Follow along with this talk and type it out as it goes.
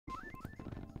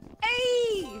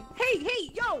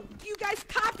Hey, yo, you guys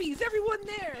copies, everyone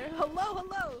there.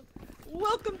 Hello.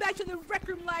 Welcome back to the Rec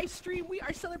Room live stream. We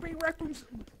are celebrating Rec Room's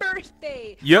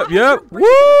birthday. Yep.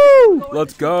 Woo!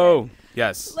 Let's go.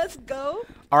 Yes. Let's go.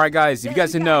 All right, guys. If you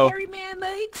guys didn't know, Hairy Man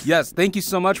legs. yes, thank you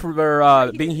so much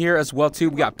for being here as well too.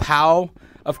 We got Pow,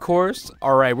 of course.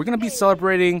 All right, we're gonna be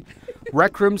celebrating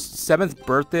Rec Room's 7th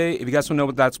birthday. If you guys don't know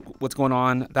what's going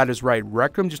on, that is right.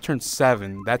 Rec Room just turned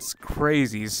 7. That's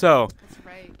crazy. So, That's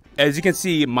right. as you can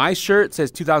see, my shirt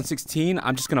says 2016.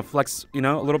 I'm just gonna flex, a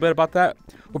little bit about that.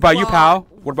 What about you, Pal?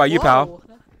 What about you, Pal?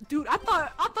 Dude, I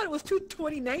thought it was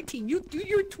 2019. You're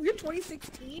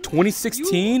 2016.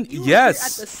 2016? You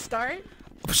Yes. at the start.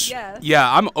 Yeah. Yeah,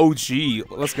 I'm OG.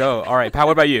 Let's go. All right, Pal.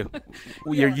 What about you?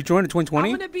 Yeah. You joined in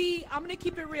 2020? I'm gonna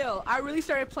keep it real. I really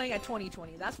started playing at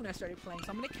 2020. That's when I started playing.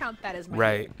 So I'm gonna count that as my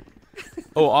Right. year.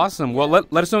 Oh, awesome. Well,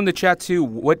 let us know in the chat too.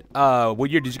 What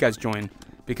year did you guys join?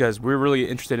 Because we're really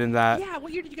interested in that. Yeah.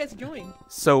 What year did you guys join?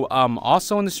 So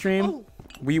also in the stream,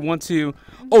 we want to.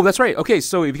 Oh, that's right. Okay,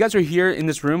 so if you guys are here in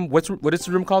this room, what is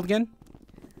the room called again?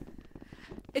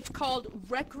 It's called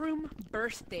Rec Room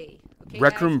Birthday. Okay,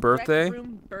 Rec guys? Room Birthday? Rec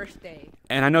Room Birthday.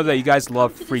 And I know that you guys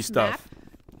love Come to free this stuff. map.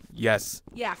 Yes.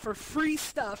 Yeah, for free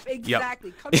stuff.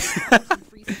 Exactly. Come here for some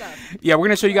free stuff. Yeah, we're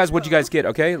gonna show you guys what you guys get.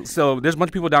 Okay. So there's a bunch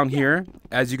of people down here,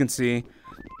 as you can see.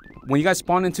 When you guys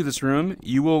spawn into this room,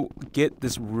 you will get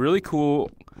this really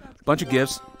cool bunch of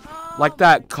gifts, like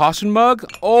that caution mug.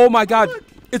 Oh my God,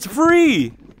 it's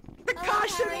free! The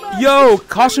caution mug. Yo,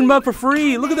 caution mug for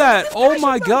free. Look at that. Oh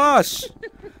my gosh.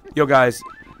 Yo, guys,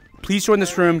 please join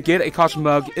this room. Get a caution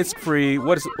mug. It's free.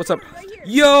 What's up?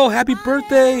 Yo, happy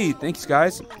birthday! Thanks,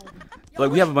 guys.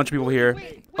 Like, we have a bunch of people here.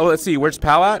 Oh, let's see. Where's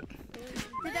Pal at?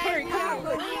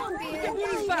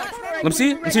 Let me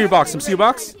see. Let me see your box. Let me see your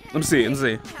box. Let me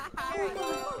see.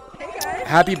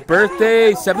 Happy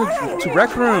birthday, 7th to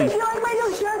Rec Room.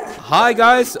 Hi,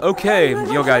 guys. Okay.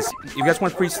 Yo, guys, if you guys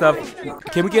want free stuff,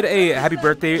 can we get a happy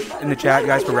birthday in the chat,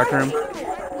 guys, for Rec Room?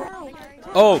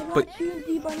 Oh, but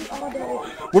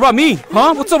what about me?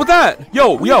 Huh? What's up with that?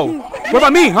 Yo. What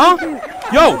about me? Huh?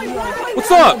 Yo.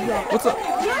 What's up?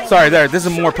 Sorry, this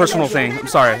is a more personal thing. I'm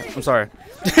sorry.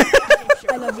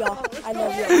 I love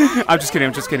y'all. I'm just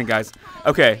kidding, guys.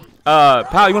 Okay.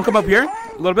 Pal, you want to come up here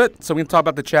a little bit so we can talk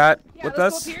about the chat with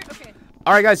us? Go up here. Okay.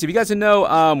 All right, guys. If you guys didn't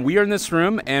know, we are in this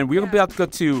room, and we're gonna be able to go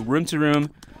to room,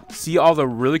 see all the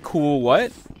really cool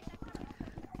what?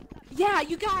 Yeah,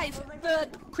 you guys, the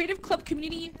Creative Club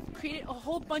community created a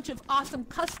whole bunch of awesome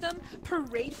custom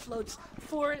parade floats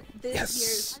for this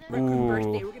year's Rec Room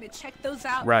birthday. We're gonna check those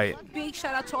out. Right. Big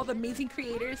shout out to all the amazing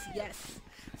creators. Yes.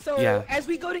 So Yeah. as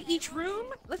we go to each room,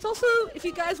 let's also, if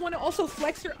you guys want to also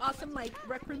flex your awesome like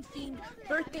Rec Room themed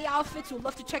birthday outfits, we'd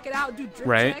love to check it out. Do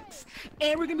drip checks,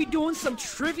 and we're gonna be doing some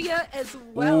trivia as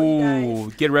well. You Ooh,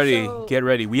 guys. get ready, So, get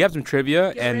ready. We have some trivia,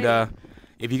 and ready.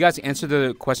 if you guys answer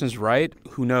the questions right,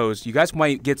 who knows? You guys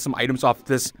might get some items off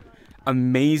this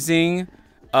amazing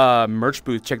merch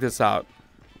booth. Check this out.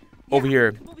 Over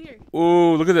here. Come over here.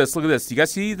 Ooh, look at this. You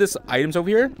guys see this items over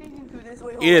here?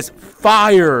 It is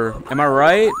fire. Am I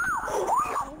right?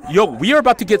 Yo, we are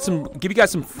about to give you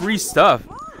guys some free stuff,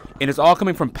 and it's all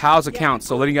coming from Pal's account.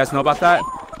 So letting you guys know about that.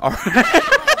 All right.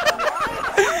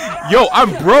 Yo,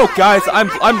 I'm broke, guys.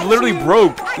 I'm literally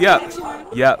broke. Yeah.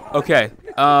 Okay.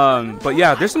 But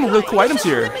yeah, there's some really cool items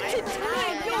here.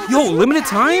 Yo, limited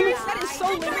time? That is so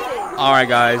limited. All right,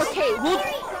 guys. Okay,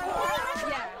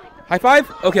 High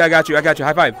five? Okay, I got you.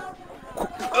 High five.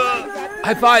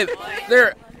 High five.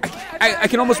 There. I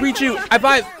can almost reach you. High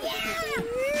five.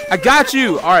 I got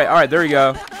you. All right. There we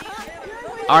go.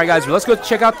 All right, guys. Let's go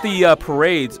check out the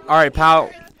parades. All right,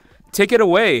 Pal. Take it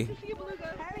away.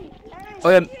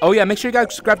 Oh yeah. Make sure you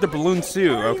guys grab the balloons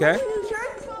too. Okay.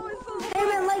 Hey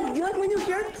man, like, you like my new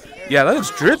shirt? Yeah, that looks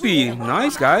drippy.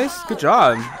 Nice, guys. Good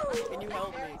job.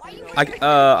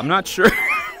 I'm not sure.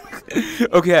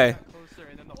 Okay.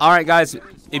 All right, guys.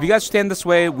 If you guys stand this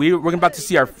way, we're about to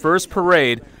see our first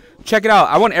parade. Check it out.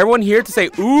 I want everyone here to say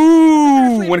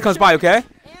 "ooh" when it comes by. Okay.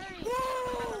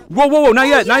 Whoa! Not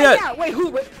yet. Yeah. Wait,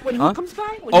 who comes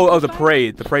by? The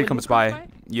parade. The parade comes by.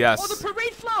 Yes. Oh, the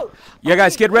parade float. Yeah,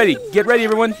 guys, get ready. Get ready,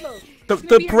 everyone.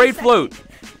 The parade float.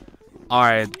 All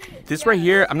right. This right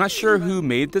here, I'm not sure who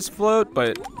made this float,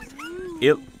 but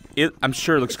I'm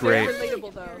sure it looks great.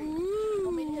 Relatable,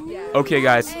 though. Yeah. Okay,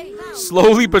 guys.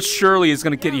 Slowly but surely it's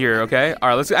gonna get here. Okay. All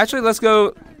right. Let's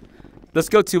go. Let's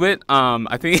go to it.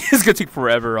 I think it's gonna take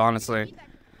forever, honestly.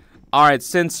 All right.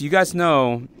 Since you guys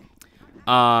know,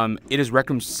 it is Rec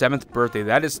Room's 7th birthday.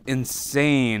 That is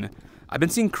insane. I've been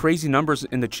seeing crazy numbers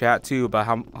in the chat too about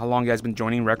how long you guys been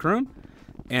joining Rec Room,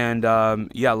 and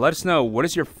yeah, let us know what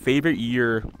is your favorite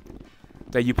year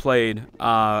that you played.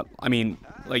 I mean,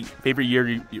 like favorite year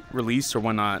you released or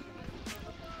whatnot.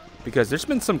 Because there's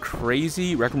been some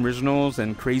crazy Rec Room originals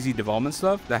and crazy development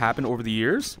stuff that happened over the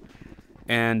years.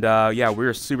 And yeah,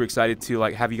 we're super excited to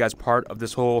like have you guys part of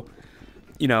this whole,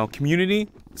 you know, community.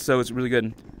 So it's really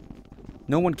good.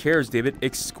 No one cares, David.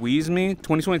 Excuse me.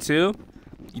 2022.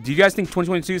 Do you guys think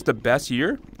 2022 is the best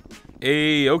year?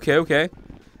 Hey, okay.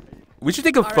 We should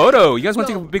take a photo. You guys want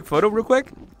to take a big photo real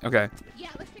quick? Okay. Yeah,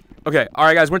 let's take. Okay. All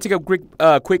right, guys. We're gonna take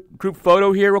a quick group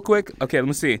photo here, real quick. Okay. Let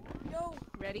me see.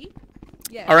 Ready?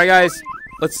 Yeah. All right, guys.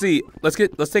 Let's see. Let's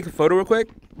take a photo real quick.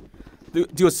 Do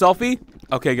a selfie.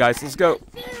 Okay, guys. Let's go.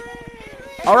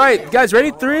 All right, guys.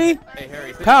 Ready? 3. Hey,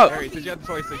 Harry. Pow. Harry, since you have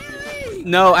choices.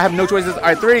 No, I have no choices. All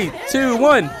right, 3, 2,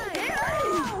 1.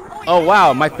 Oh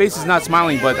wow, my face is not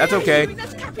smiling, but that's okay.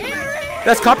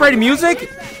 That's copyrighted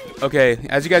music? Okay,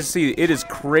 as you guys see, it is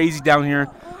crazy down here.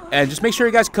 And just make sure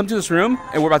you guys come to this room,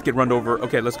 and we're about to get run over.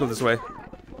 Okay, let's go this way.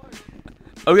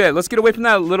 Okay, let's get away from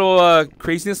that little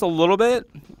craziness a little bit.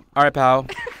 All right, pal.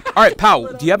 All right,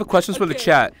 pal, do you have questions for the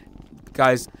chat?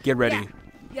 Guys, get ready. Yeah.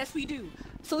 Yes, we do.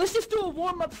 So let's just do a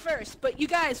warm up first. But you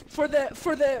guys, for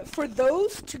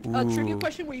those trivia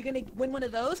question where you're gonna win one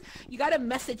of those, you gotta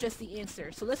message us the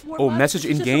answer. So let's warm up. Oh, message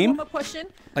in game? Warm up question.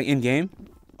 Like in game?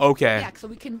 Okay. Yeah, so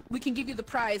we can give you the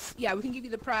prize. Yeah, we can give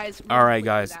you the prize. All right,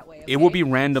 guys. That way, okay? It will be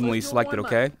randomly selected,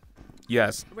 okay?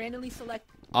 Yes. Randomly select.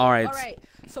 All right. All right.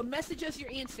 So message us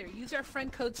your answer. Use our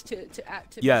friend codes to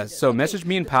Yeah. message us. So Okay, message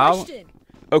me and the pal. question.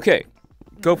 Okay.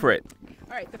 Go for it.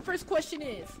 All right. The first question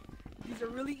is. These are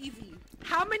really easy.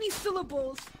 How many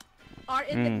syllables are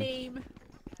in the name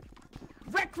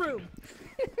Rec Room?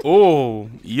 Oh,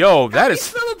 yo, that is.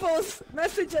 Syllables.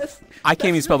 Message us. I can't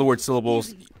even spell the word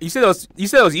syllables. You said it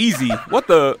was easy. What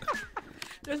the?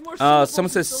 There's more syllables Someone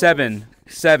than says syllables.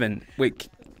 7. Wait.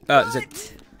 Is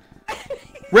it What?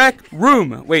 Rec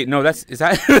Room? Wait, no, is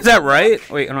that is that right?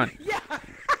 Wait, hold on. Yeah.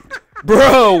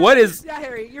 Bro, what is? Yeah,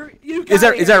 Harry. You got Is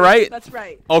that it, Harry. right? That's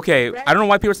right. Okay, Rec I don't know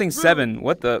why people are saying Room. 7.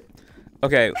 What the?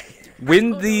 Okay,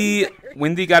 Wendy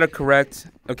got it correct.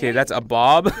 Okay, that's a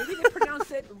Bob. Maybe they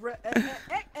pronounce it.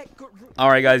 All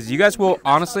right, guys, you guys will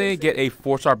honestly get a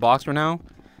 4-star box for now.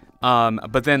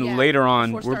 But then Yeah, later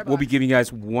on, 4-star we'll be box. giving you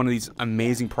guys one of these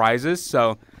amazing prizes.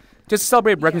 So, just to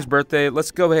celebrate Brecken's birthday,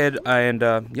 let's go ahead and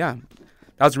yeah,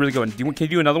 that was a really good one. Can you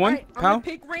do another one, Right, I'm pal? gonna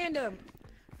pick random.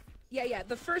 Yeah.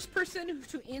 The first person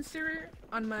to answer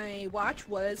on my watch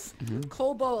was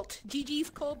Cobalt. GG's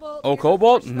Cobalt. Oh, Here's the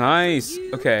Cobalt, 4-star for nice.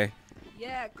 you. Okay.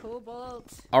 Yeah,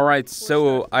 Cobalt. All right, 4 so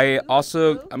stars for I you.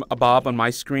 also I'm a Bob on my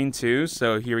screen too.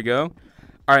 So here we go.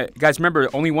 All right, guys, remember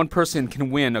only one person can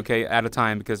win, okay, at a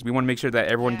time because we want to make sure that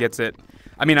everyone Yeah. gets it.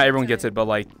 I mean, not everyone gets it, but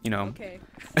like Okay.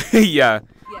 yeah. Yeah.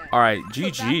 All right, So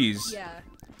that- GG's. yeah.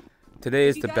 Today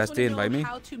is If the you guys best day. wanna Invite know me.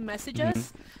 How to message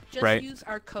us? Just Right. use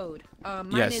our code.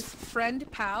 Mine Yes. is friend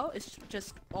pal. It's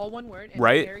just all one word. And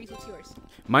Right. Harry's, what's yours?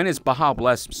 Mine is Baja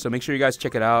Blessed, so make sure you guys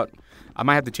check it out. I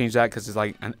might have to change that because it's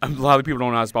like a lot of people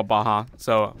don't know how to spell Baja,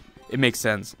 so it makes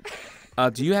sense.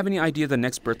 Do you have any idea of the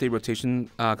next birthday rotation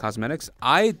cosmetics?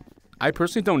 I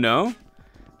personally don't know,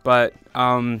 but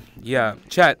yeah.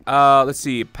 Chat. Let's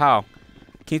see, pal.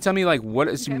 Can you tell me like what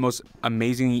is the most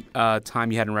amazing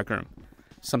time you had in Rec Room?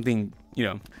 Something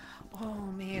Oh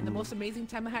man, the most amazing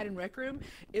time I had in Rec Room.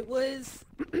 It was,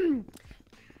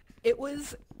 it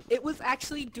was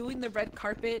actually doing the red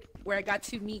carpet where I got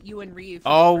to meet you and Reeve. for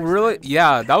the Oh first time.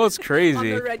 Yeah, that was on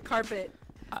crazy. the red carpet,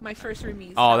 my first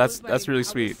release. Oh, That was that's really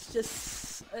sweet.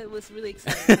 It was really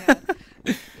exciting.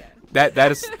 Yeah.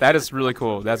 That is really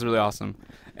cool. That's really awesome.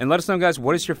 And let us know, guys,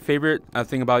 what is your favorite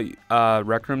thing about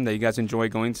Rec Room that you guys enjoy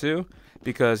going to?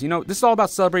 Because, this is all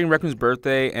about celebrating Rec Room's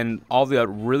birthday and all the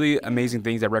really amazing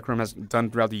things that Rec Room has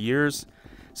done throughout the years.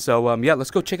 So, yeah,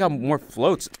 let's go check out more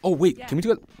floats. Oh, wait, Yeah. can we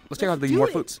do it? Let's check out the do more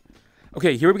it. floats.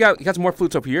 Okay, here we got some more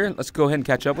floats over here. Let's go ahead and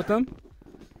catch up with them.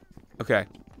 Okay.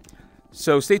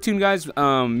 So, stay tuned, guys.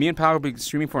 Me and Pal will be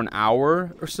streaming for an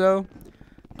hour or so.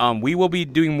 We will be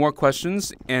doing more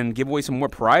questions and give away some more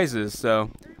prizes. So,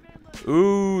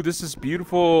 ooh, this is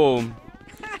beautiful.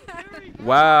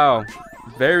 Wow.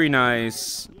 Very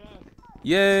nice.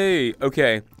 Yay.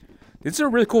 Okay. This is a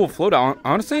really cool float.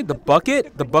 Honestly, the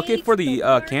bucket for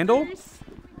the candle.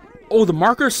 Oh, the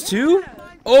markers too?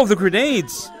 Oh, the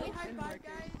grenades.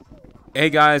 Hey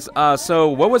guys, so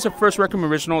what was the first Rec Room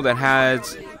original that had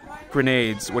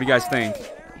grenades? What do you guys think?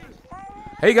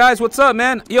 Hey guys, what's up,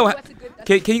 man? Yo,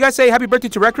 can you guys say happy birthday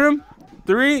to Rec Room?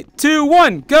 3, 2,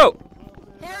 1, go!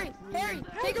 Harry,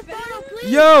 take a photo,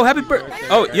 please. Yo, happy birthday!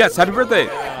 Oh yes, happy birthday!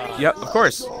 Yep, of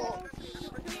course.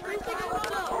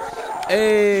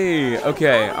 Hey,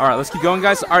 okay, all right, let's keep going,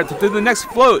 guys. All right, to the next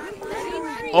float.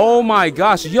 Oh my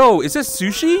gosh, yo, is this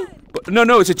sushi?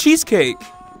 No, it's a cheesecake.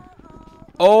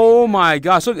 Oh my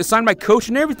gosh, look, it's signed by Coach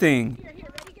and everything.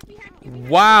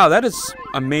 Wow, that is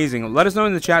amazing. Let us know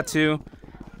in the chat too,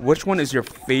 which one is your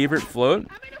favorite float?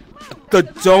 The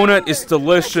donut is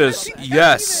delicious.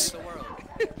 Yes.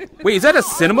 Wait, is that a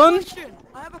cinnamon?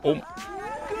 Oh.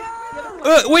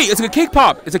 Wait, it's a cake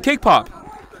pop. It's a cake pop.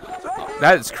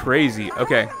 That is crazy.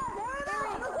 Okay.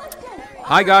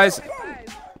 Hi guys.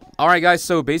 All right, guys.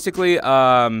 So basically,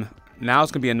 now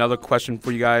it's gonna be another question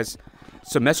for you guys.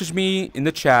 So message me in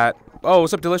the chat. Oh,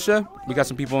 what's up, Delisha? We got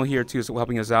some people in here too, so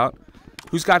helping us out.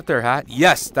 Who's got their hat?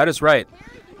 Yes, that is right.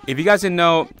 If you guys didn't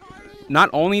know, not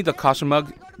only the costume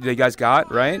mug that you guys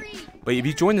got, right? But if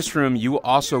you join this room, you will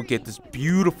also get this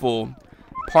beautiful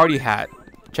party hat.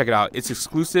 Check it out. It's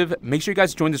exclusive. Make sure you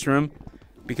guys join this room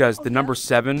because the number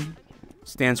 7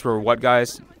 stands for what,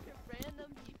 guys?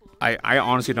 I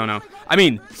honestly don't know. I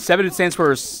mean, 7 stands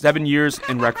for 7 years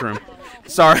in Rec Room.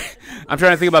 Sorry. I'm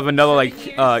trying to think about another,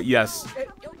 like, yes.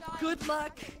 Good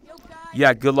luck.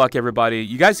 Yeah, good luck, everybody.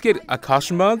 You guys get a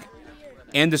costume mug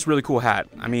and this really cool hat.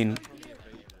 I mean,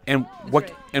 and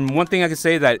one thing I can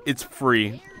say that it's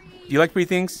free. Do you like free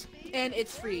things? And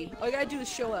it's free. All you gotta do is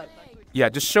show up. Yeah,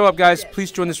 just show up, guys.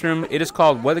 Please join this room. It is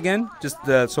called what again? Just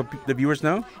so the viewers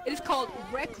know. It is called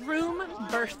Rec Room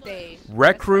Birthday.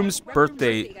 Rec Room's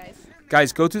birthday.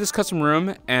 Guys, go to this custom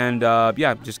room and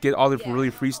yeah, just get all the really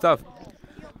free stuff.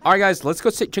 All right, guys, let's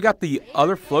go check out the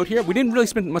other float here. We didn't really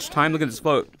spend much time looking at this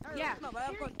float. Yeah.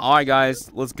 All right,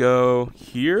 guys, let's go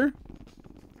here.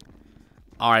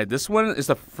 All right, this one is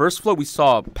the first float we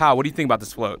saw. Pal, what do you think about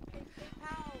this float?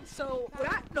 So,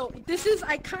 this is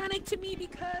iconic to me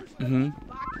because these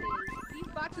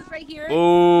boxes right here.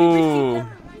 Oh,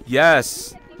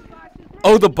 yes.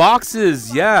 Oh, the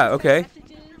boxes. Yeah, okay.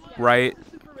 Right.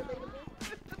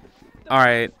 All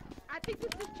right. I think this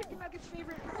is Chicken Nugget's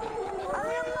favorite.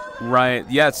 Right.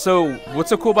 Yeah, so what's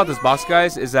so cool about this box,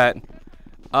 guys, is that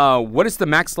what is the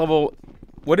max level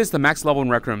in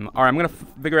Rec Room? All right, I'm going to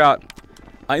figure out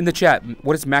in the chat,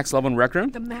 what is max level in Rec Room?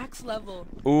 The max level.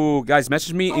 Ooh, guys,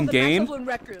 message me in game. The max level in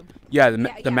Rec Room. Yeah,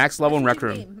 the max level in Rec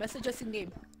Room. Message us in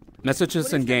game. Message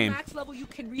us in game. What is the max level you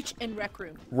can reach in Rec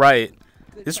Room? Right.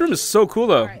 This room is so cool,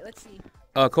 though. All right, let's see.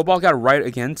 Cobalt got it right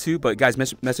again, too, but guys,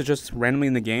 message us randomly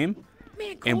in the game.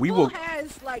 Man, and we will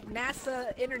has, like,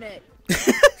 NASA internet.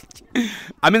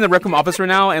 I'm in the Rec Room office right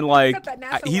now, and, like,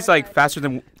 he's, like, faster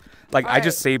than... Like, I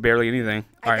just say barely anything.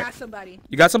 All right. I got somebody.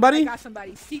 You got somebody? I got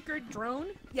somebody. Secret drone?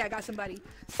 Yeah, I got somebody.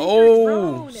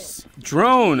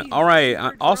 Drone. All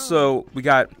right. Also, we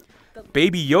got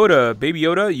Baby Yoda. Baby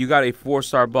Yoda, you got a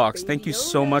 4-star box. Thank you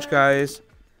so much, guys.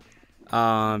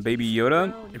 Baby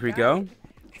Yoda. Here we go.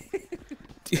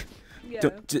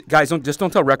 Guys,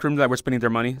 don't tell Rec Room that we're spending their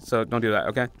money. So don't do that,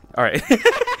 okay? All right.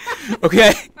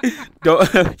 Okay.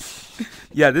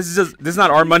 Yeah, this is not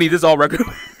our money. This is all Rec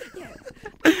Room.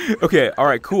 Okay,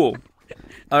 alright, cool.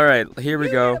 Alright, here we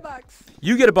go.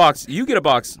 You get a box. You get a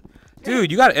box.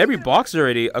 Dude, you got every box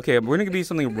already. Okay, we're gonna give you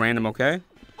something random, okay?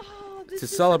 To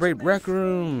celebrate Rec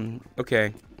Room.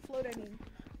 Okay.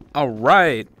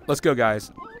 Alright, let's go,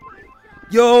 guys.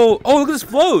 Yo! Oh, look at this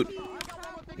float!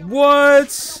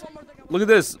 What? Look at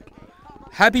this.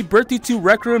 Happy birthday to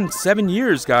Rec Room, 7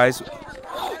 years, guys.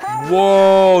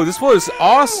 Whoa, this float is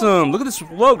awesome. Look at this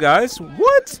float, guys.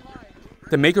 What?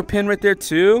 The maker pin right there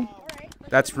too.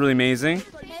 That's really amazing.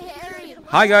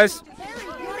 Hi guys.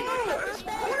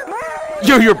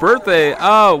 Yo, your birthday.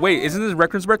 Oh wait, isn't this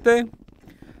Rec Room's birthday?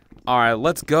 All right,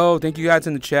 let's go. Thank you guys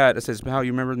in the chat. It says how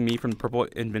you remember me from the Purple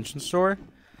Invention Store.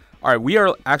 All right, we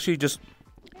are actually just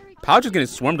Pouch is getting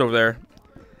swarmed over there.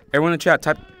 Everyone in the chat,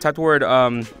 type the word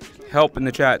help in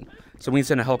the chat so we can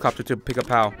send a helicopter to pick up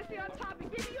Pal.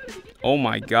 Oh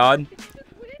my God.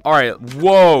 All right,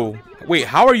 whoa. Wait,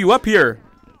 how are you up here?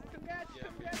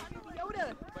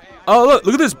 Oh,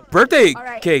 look at this birthday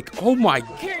cake. Oh my.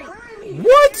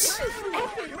 What?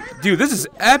 Dude, this is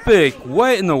epic.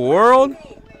 What in the world?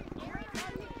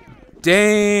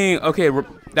 Dang. Okay,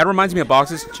 that reminds me of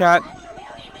boxes, chat.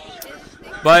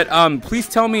 But please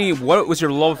tell me what was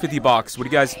your level 50 box. What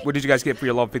did you guys get for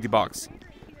your level 50 box?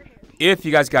 If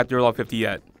you guys got your level 50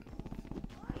 yet.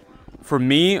 For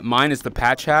me, mine is the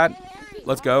patch hat.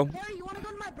 Let's go.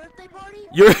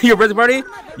 Your birthday party?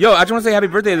 Yo, I just want to say happy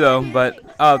birthday though, but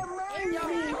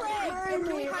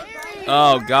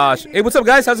oh gosh. Hey, what's up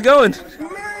guys? How's it going?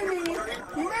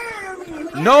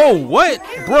 No, what?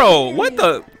 Bro, what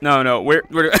the? No, we're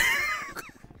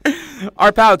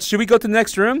Our pals, should we go to the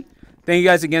next room? Thank you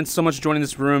guys again so much for joining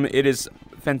this room. It is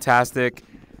fantastic.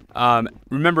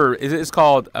 Remember, it's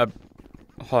called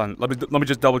hold on, let me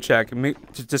just double check.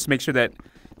 Just make sure that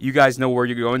you guys know where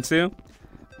you're going to.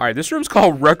 All right, this room's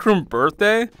called Rec Room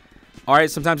Birthday. All right,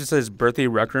 sometimes it says Birthday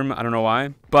Rec Room. I don't know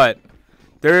why, but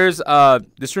there's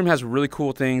this room has really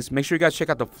cool things. Make sure you guys check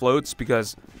out the floats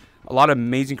because a lot of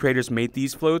amazing creators made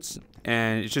these floats,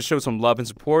 and it just shows some love and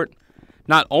support.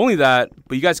 Not only that,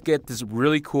 but you guys get this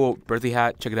really cool birthday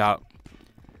hat. Check it out.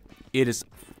 It is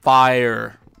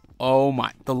fire. Oh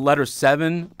my, the letter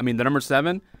 7. I mean, the number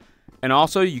 7. And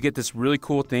also, you get this really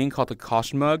cool thing called the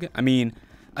caution mug. I mean,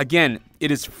 again,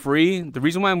 it is free. The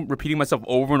reason why I'm repeating myself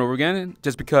over and over again,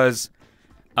 just because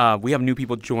we have new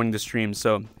people joining the stream.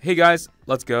 So, hey guys,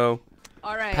 let's go.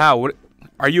 All right. Pal, what?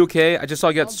 Are you okay? I just saw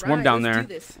you get swarmed down let's there.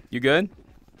 Do this. You good?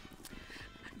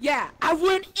 Yeah, I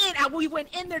went in. We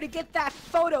went in there to get that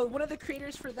photo. One of the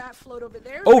creators for that float over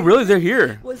there. Oh, really? They're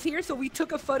here. Was here, so we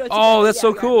took a photo. Oh, together. that's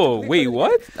so cool. Wait,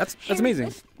 what? Together. That's amazing.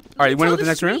 Let's All right, you want to go to tell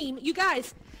the next room? stream, you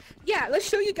guys. Yeah, let's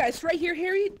show you guys right here,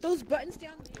 Harry. Those buttons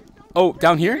down there. Oh,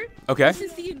 down here? Okay. This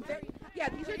is the yeah,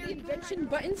 these are the invention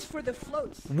buttons for the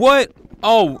floats. What?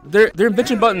 Oh, they're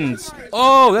invention buttons.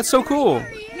 Oh, that's so cool.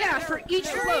 Yeah, for each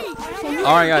float. So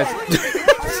All right, guys.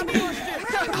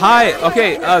 Hi.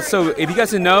 Okay. So if you guys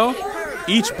didn't know,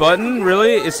 each button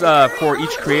really is for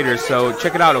each creator. So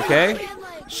check it out. Okay.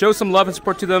 Show some love and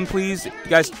support to them, please. You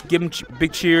guys give them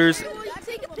big cheers.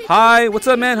 Hi. What's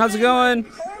up, man? How's it going?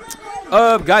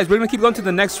 Guys, we're gonna keep going to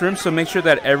the next room. So make sure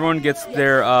that everyone gets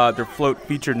their float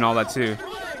featured and all that too.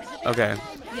 Okay.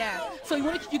 Yeah. So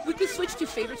we can switch to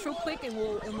favorites real quick, and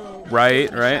we'll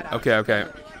Right. Okay.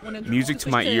 Music to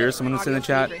my ears. Someone was in the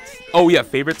chat. Favorites. Oh yeah,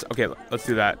 favorites. Okay, let's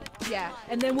do that. Yeah,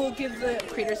 and then we'll give the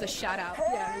creators a shout out.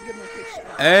 Yeah, we'll give them a quick shout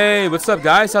out. Hey, what's up,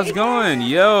 guys? How's it going?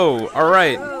 Yo. All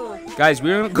right, guys,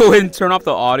 we're gonna go ahead and turn off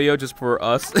the audio just for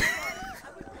us.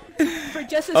 For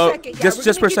just a second. Yeah,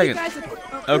 just for a second.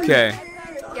 Okay.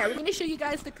 Yeah, we're gonna show you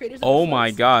guys the creators. Oh my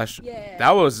gosh. Yeah.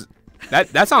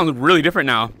 That sounds really different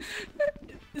now.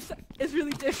 It's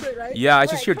really different, right? Yeah, I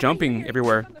just hear jumping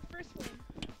everywhere.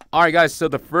 All right, guys. So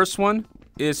the first one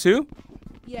is who?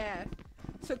 Yeah.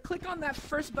 So click on that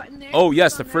first button there. Oh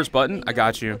yes, the first button. I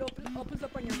got you. It opens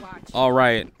up on your watch. All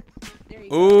right. There you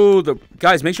go. Ooh,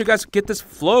 guys, make sure you guys get this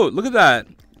float. Look at that.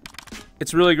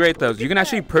 It's really great though. You can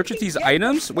actually purchase these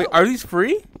items. Wait, are these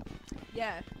free?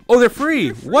 Yeah. Oh, they're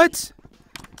free. What?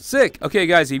 Sick. Okay,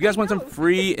 guys, if you guys want some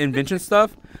free invention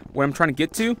stuff, where I'm trying to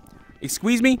get to,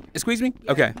 excuse me.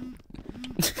 Okay.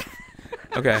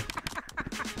 Okay.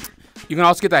 You can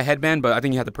also get that headband, but I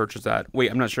think you have to purchase that. Wait,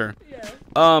 I'm not sure.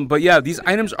 Yeah. But yeah, these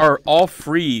items are all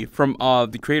free from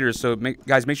the creators. So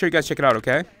guys, make sure you guys check it out,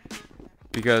 okay?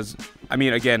 Because I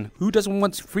mean, again, who doesn't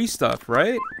want free stuff,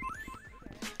 right?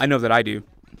 I know that I do.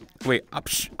 Wait,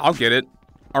 I'll get it.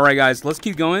 All right, guys, let's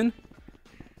keep going.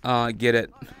 Get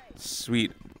it.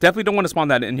 Sweet. Definitely don't want to spawn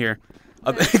that in here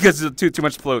because it's too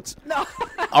much floats. No.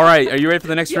 All right, are you ready for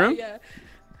the next room?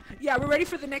 Yeah, we're ready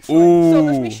for the next one. So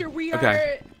let's make sure we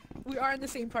are in the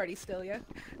same party still, yeah?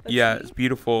 Yeah, it's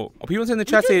beautiful. Oh, people in the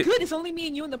chat say good. It's only me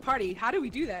and you in the party. How do we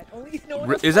do that? Only no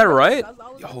one else is that right?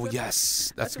 Oh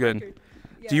yes, that's good.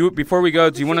 Yeah. Do you before we go,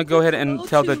 do you want to go ahead and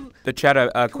tell the chat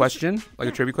a question, like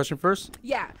a trivia question first?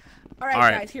 Yeah. All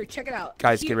right, guys, here, check it out.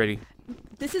 Guys, get ready.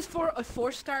 This is for a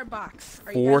 4-star box.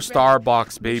 4-star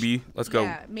box, baby. Let's go.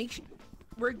 Yeah,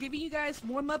 we're giving you guys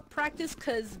warm-up practice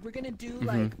because we're gonna do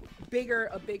like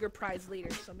a bigger prize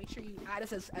later. So make sure you add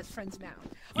us as friends now.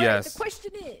 All right, the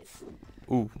question is,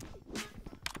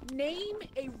 name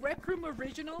a Rec Room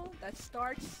original that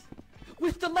starts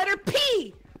with the letter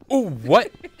P. Oh,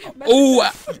 what? Oh,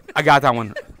 I got that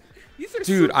one. These are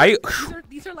dude,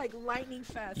 these are like lightning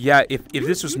fast. Yeah, if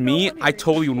this was me, I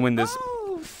totally would win this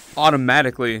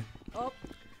automatically. Oh,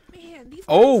 man, these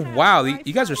wow,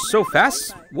 you guys are so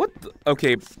fast. What?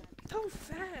 Okay. So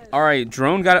fast. All right,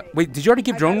 drone got it. Wait, did you already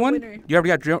give drone one? You already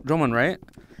got drone one, right?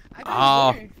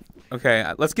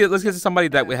 Okay. Let's get to somebody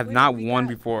that we have not won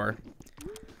before.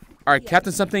 All right,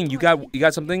 Captain something. You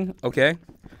got something? Okay.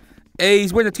 Hey,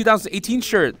 he's wearing the 2018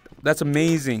 shirt. That's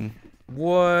amazing.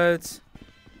 What?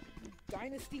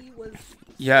 Dynasty was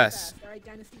yes. All right,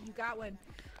 Dynasty, you got one.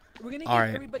 We're gonna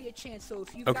give everybody a chance. So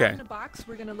if you've gotten a box,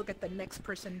 we're gonna look at the next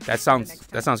person. That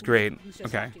sounds great.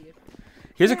 Okay.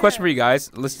 Here's a question for you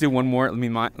guys. Let's do one more. Let me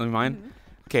mind.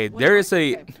 Okay, there is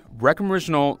a Rec Room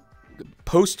original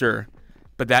poster,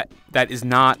 but that is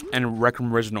not a Rec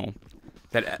Room original.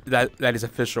 That is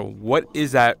official. What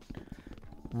is that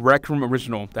Rec Room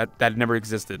original that never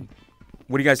existed?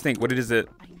 What do you guys think? What is it?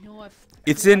 I know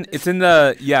it's in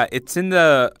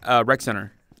the rec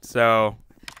center. So.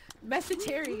 Message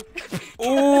Harry.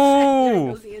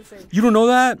 Oh. You don't know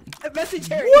that? Message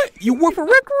Harry. What? You work for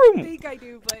Rec Room? I think I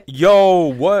do, but. Yo,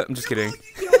 what? I'm just kidding.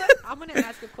 You know what? I'm gonna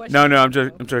ask a question. question. No, I'm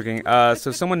joking.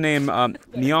 So someone named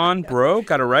Neon Bro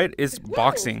got it right. It's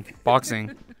boxing.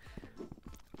 Boxing.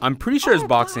 I'm pretty sure it's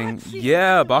boxing. Boxing.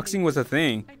 Yeah, boxing was a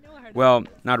thing. I know I heard Well,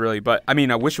 not really, but I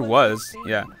mean, I wish it was.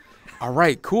 Yeah. All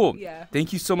right, cool. Yeah.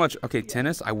 Thank you so much. Okay,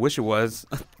 tennis. I wish it was.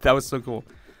 That was so cool.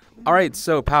 All right,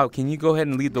 so Pal, can you go ahead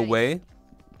and lead the way?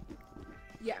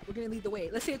 Yeah, we're gonna lead the way.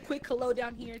 Let's say a quick hello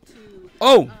down here to.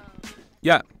 Oh,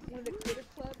 yeah. One of the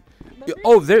Creative Club Yeah, members.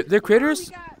 oh, they're We creators.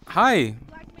 got Hi.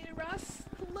 Black Man Russ.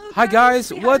 Hello, Hi guys.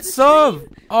 Say hi to What's the up?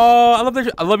 stream. Oh,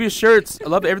 I love your shirts. I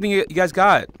love everything you guys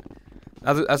got.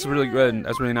 That's really good.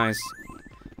 That's really nice.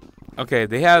 Okay,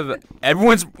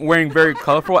 everyone's wearing very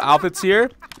colorful outfits here.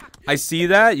 I see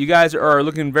that. You guys are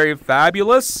looking very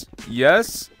fabulous.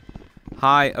 Yes.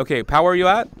 Hi. Okay, Pal, where are you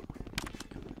at?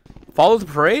 Follow the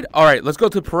parade? All right, let's go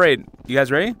to the parade. You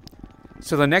guys ready?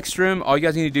 So the next room, all you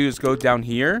guys need to do is go down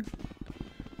here.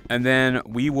 And then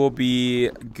we will be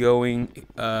going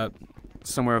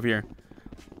somewhere over here.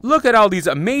 Look at all these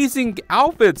amazing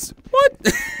outfits.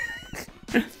 What?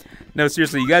 No,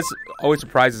 seriously, you guys always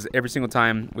surprise us every single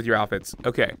time with your outfits.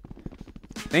 Okay.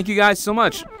 Thank you guys so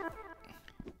much.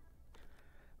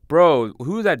 Bro,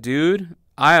 who's that dude?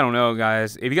 I don't know,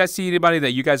 guys. If you guys see anybody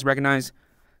that you guys recognize,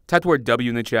 type the word W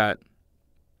in the chat.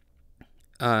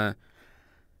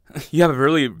 You have a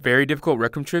really very difficult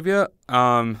Rec Room trivia.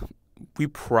 We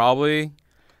probably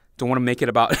don't want to make it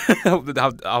about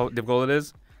how difficult it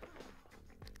is.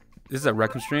 This is a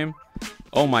Rec Room stream.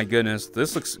 Oh my goodness,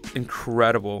 this looks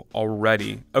incredible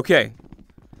already. Okay.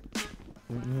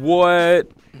 What?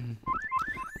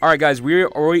 All right, guys, we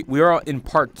are in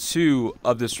part 2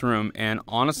 of this room, and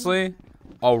honestly,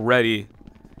 already.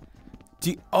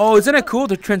 Oh, isn't it cool?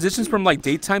 The transitions from like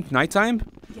daytime to nighttime,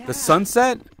 Yeah. the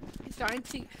sunset. It's starting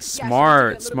to,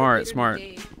 Smart. Let's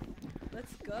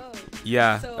go.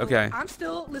 Yeah. So, Okay. I'm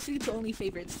still listening to Only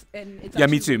Favorites, and it's Yeah,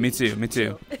 me actually too. Me really too. Me too.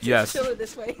 chill. It's Yes. chiller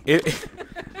this way.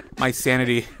 My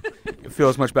sanity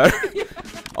feels much better.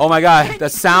 Oh my god, the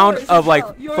sound Yours of as like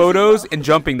well. Yours as photos well. and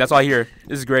jumping. That's all I hear.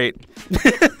 This is great.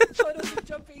 Photos of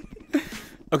jumping.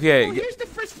 Okay. Oh, here's the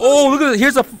first Oh, float. look at it.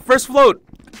 Here's the first float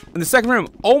in the second room.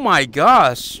 Oh my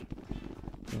gosh.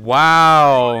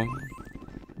 Wow.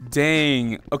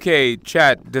 Dang. Okay,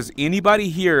 chat. Does anybody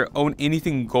here own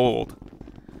anything gold?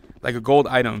 Like a gold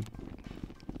item?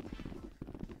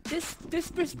 This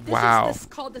Wow. is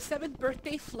called the 7th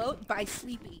birthday float by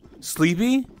Sleepy.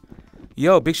 Sleepy?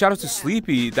 Yo, big shout out to Yeah.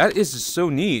 Sleepy. That is just so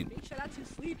neat. Big shout out to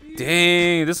Sleepy.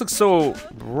 Dang, this looks so...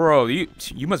 Bro, you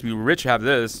must be rich to have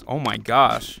this. Oh my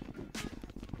gosh.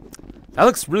 That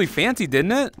looks really fancy,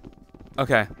 didn't it?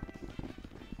 Okay.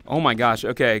 Oh my gosh.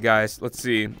 Okay, guys. Let's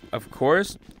see. Of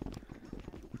course.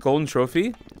 Golden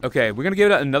trophy. Okay, we're gonna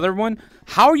give it another one.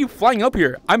 How are you flying up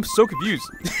here? I'm so confused.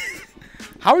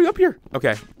 How are you up here?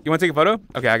 Okay. You want to take a photo?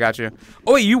 Okay, I got you.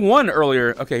 Oh, wait, you won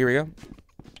earlier. Okay, here we go.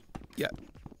 Yeah.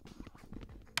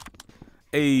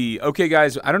 Hey, okay,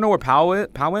 guys. I don't know where Pal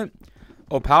went.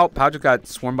 Oh, Pal just got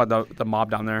swarmed by the mob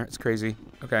down there. It's crazy.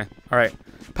 Okay. All right.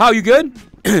 Pal, you good?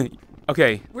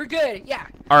 Okay. We're good. Yeah.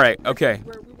 All right. Okay.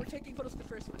 We're taking photos of the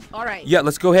first one. All right. Yeah,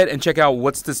 let's go ahead and check out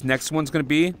what's this next one's going to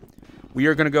be. We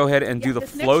are going to go ahead and do the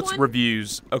this next floats one-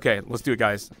 reviews. Okay, let's do it,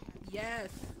 guys. Yes.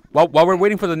 While we're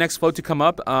waiting for the next float to come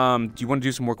up, do you want to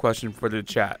do some more questions for the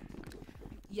chat?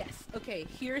 Yes. Okay.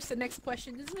 Here's the next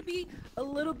question. This is gonna be a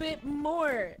little bit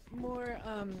more,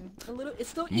 a little. It's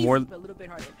still easy, but a little bit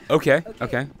harder. Okay.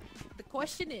 Okay. The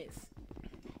question is,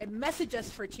 and message us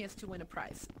for a chance to win a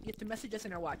prize. You have to message us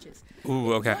in our watches.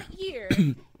 Ooh, okay. What year?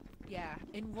 Yeah.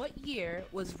 In what year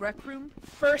was Rec Room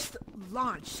first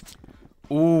launched?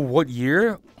 Ooh, what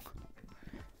year?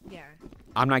 Yeah.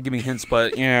 I'm not giving hints,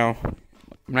 but you know,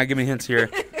 I'm not giving hints here.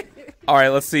 All right,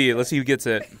 let's see. Let's see who gets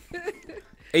it.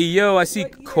 Hey, yo, I see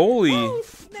What year? Coley. Oh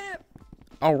snap!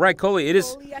 All right, Coley. It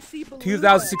is Coley, I see blue.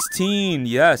 2016.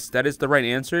 Yes, that is the right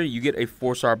answer. You get a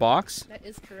 4-star box. That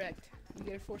is correct. You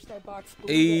get a 4-star box.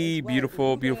 Hey,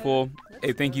 beautiful, beautiful.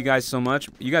 Hey, thank you guys so much.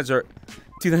 You guys are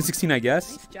 2016, I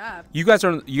guess. Nice job. You guys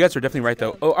are definitely right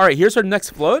though. Oh, all right. Here's our next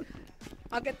float.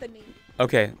 I'll get the name.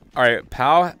 Okay. All right.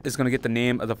 Pal is gonna get the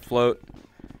name of the float.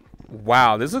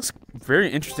 Wow, this looks very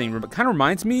interesting. It kind of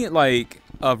reminds me like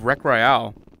of Rec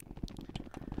Royale,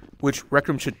 which Rec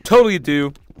Room should totally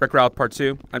do. Rec Royale Part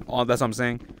 2. That's what I'm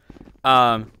saying.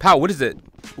 Pal, what is it?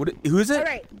 Who is it? All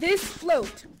right, this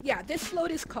float. Yeah, this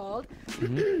float is called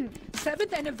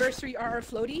 7th Anniversary RR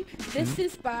Floaty. This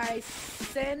is by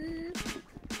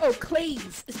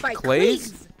Clays. It's by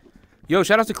Clays? Clays. Yo,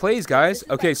 shout out to Clays, guys.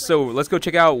 Okay, so let's go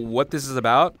check out what this is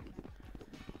about.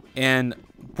 And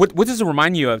what does it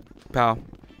remind you of, Pal?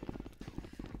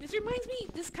 This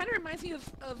This kind of reminds me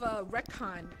of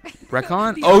Recon.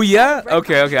 Recon? The Oh old yeah. Recon.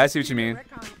 Okay. I see what you mean.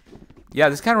 Recon. Yeah,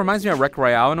 this kind of reminds me of Wreck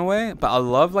Royale in a way, but I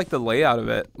love like the layout of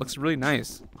it. Looks really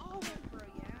nice. Oh, bro,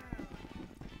 yeah.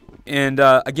 And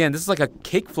again, this is like a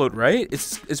cake float, right?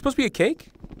 It's supposed to be a cake.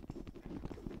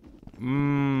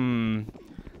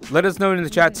 Let us know in the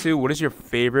chat too. What is your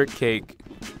favorite cake?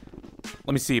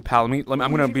 Let me see, pal. I'm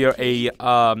gonna be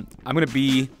I'm gonna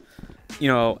be, you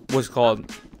know, what's it called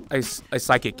a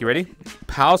psychic. You ready?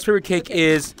 Pal's favorite cake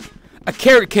is a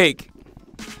carrot cake.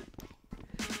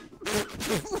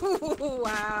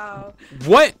 Wow.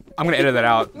 What? I'm gonna edit that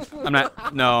out. I'm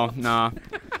not. No, nah.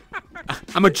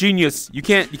 I'm a genius. You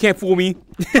can't fool me.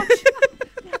 I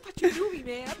thought you knew me,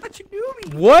 man. I thought you knew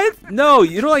me. What? No,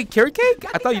 you don't like carrot cake?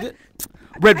 I thought you did.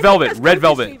 Red velvet. Red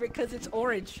velvet. Because it's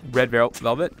orange. Red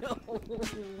velvet. No.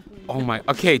 Oh my.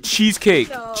 Okay, cheesecake.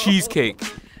 No. Cheesecake.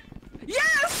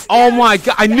 Yes. Oh my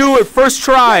god! I knew it. First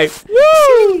try.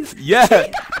 Woo! Cheese.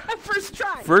 Yeah. First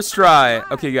try. First try.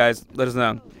 Okay, guys, let us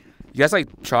know. You guys like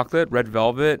chocolate, red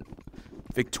velvet,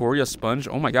 Victoria sponge?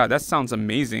 Oh my god, that sounds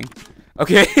amazing.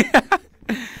 Okay.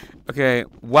 Okay.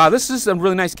 Wow, this is a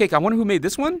really nice cake. I wonder who made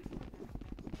this one.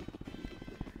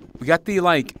 We got the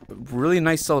like really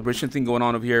nice celebration thing going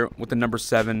on over here with the number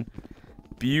 7.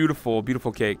 Beautiful,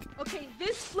 beautiful cake. Okay,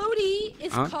 this floaty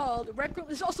is called Recroom.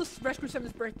 This is also Recroom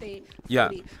 7's birthday floaty. Yeah.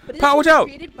 But Pow, watch out.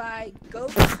 created by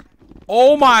Goat.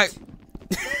 Oh my.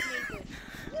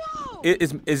 Whoa! It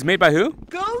is made by who?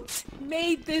 Goat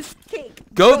made this cake.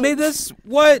 Goat made this?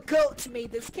 What? Goat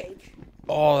made this cake.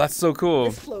 Oh, that's so cool.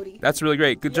 This floaty. That's really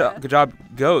great. Good Yeah. job. Good job,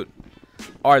 Goat.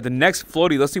 All right, the next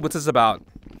floaty. Let's see what this is about.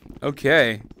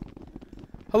 Okay.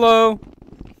 Hello.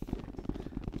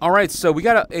 All right, so we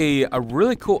got a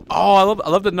really cool. Oh, I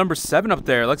love the number 7 up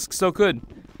there. Looks so good.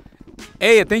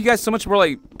 Hey, thank you guys so much for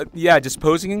like just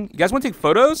posing. You guys want to take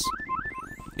photos?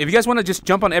 If you guys want to just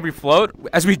jump on every float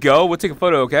as we go, we'll take a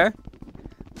photo, okay?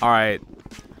 All right.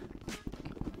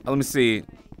 Let me see.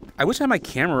 I wish I had my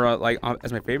camera like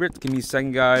as my favorite. Give me a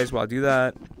second, guys, while I do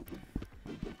that.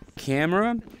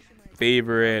 Camera,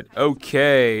 favorite.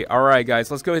 Okay. All right, guys.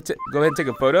 Let's go ahead and take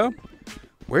a photo.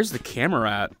 Where's the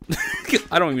camera at?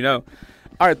 I don't even know.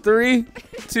 All right, 3,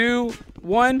 2,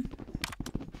 1.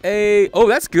 Oh,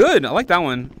 that's good. I like that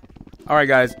one. All right,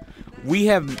 guys. We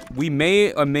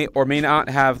may or may not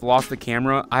have lost the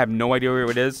camera. I have no idea where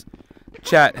it is.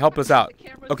 Chat, help us out.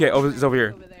 Okay, it's over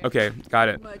here. Okay, got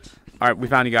it. All right, we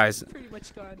found you guys. Pretty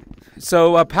much gone.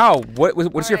 So, Pal,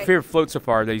 what's your right. favorite float so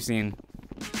far that you've seen?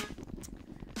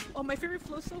 Oh, my favorite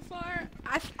float so far.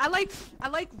 I like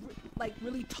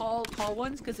really tall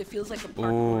ones because it feels like a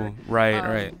parkour. Ooh,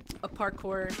 right. A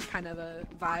parkour kind of a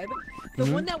vibe. The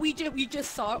one that we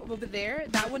just saw over there,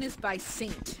 that one is by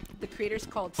Saint. The creator's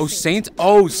called. Oh, Saint.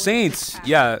 Oh, Saints.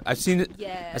 Yeah, I've seen it.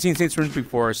 Yeah. I've seen Saints rooms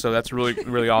before, so that's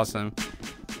really awesome.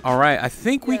 All right, I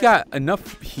think we got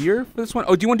enough here for this one.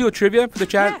 Oh, do you want to do a trivia for the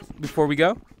chat before we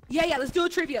go? Yeah, let's do a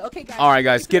trivia. Okay, guys. All right,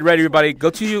 guys, get ready, everybody. Go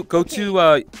to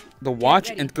the watch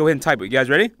and go ahead and type it. You guys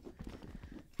ready?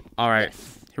 All right,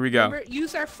 Yes. here we go. Remember,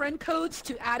 use our friend codes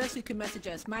to add us. You can message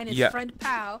us. Mine is friend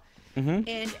pal,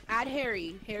 and add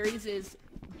Harry. Harry's is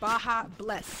Baja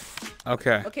Bless.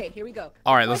 Okay. Okay, here we go.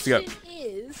 All right, let's go.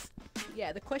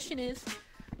 The question is,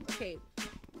 okay,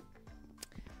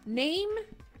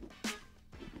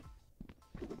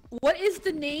 what is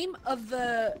the name of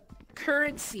the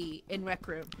currency in Rec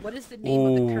Room? What is the name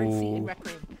of the currency in Rec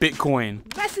Room?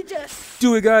 Bitcoin. Message us.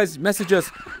 Do it, guys. Message us.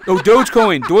 Oh,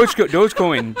 Dogecoin.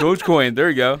 Dogecoin. There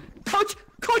you go.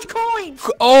 Coach Coins.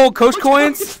 Oh, Coach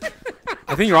Coins.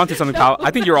 I think you're onto something, pal.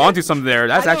 I think you're onto something there.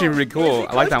 That's actually really cool.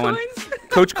 I like that one.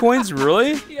 Coach Coins,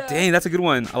 really? Yeah. Dang, that's a good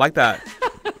one. I like that.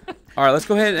 All right, let's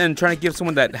go ahead and try to give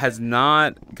someone that has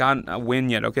not gotten a win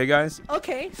yet. Okay, guys?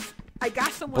 Okay. I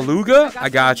got someone. Beluga? I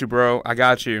got you, bro. I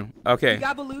got you. Okay. You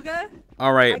got Beluga?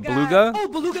 All right, Beluga? Oh,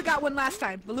 Beluga got one last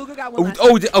time.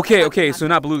 Okay, so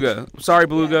not Beluga. Sorry,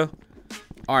 Beluga.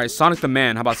 All right, Sonic the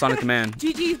Man. How about Sonic the Man?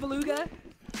 GG's Beluga.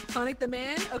 Sonic the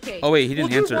Man. Okay. Oh, wait, he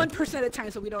didn't answer. We'll do 1% at a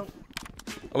time so we don't.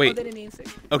 Oh, wait. They didn't answer.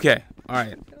 Okay, all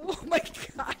right. Oh my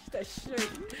gosh, that shirt.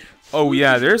 Oh,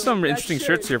 yeah, there's some interesting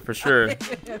shirts here for sure.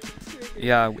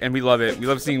 Yeah, and we love it. We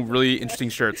love seeing really interesting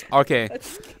shirts. Okay.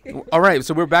 All right,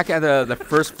 so we're back at the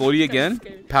first floaty again.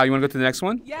 Pal, you want to go to the next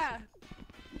one? Yeah.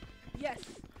 Yes.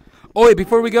 Oh, wait,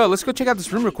 before we go, let's go check out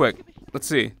this room real quick. Let's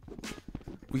see.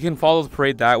 We can follow the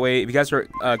parade that way. If you guys are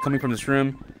coming from this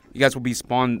room, you guys will be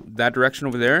spawned that direction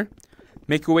over there.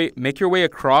 Make your way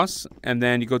across, and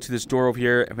then you go to this door over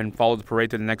here, and then follow the parade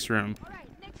to the next room. All right,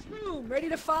 next room. Ready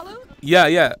to follow?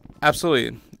 Yeah,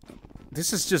 absolutely.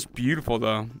 This is just beautiful,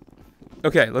 though.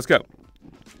 Okay, let's go.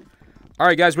 All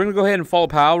right, guys, we're gonna go ahead and follow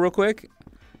Pal real quick.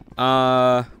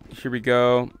 Here we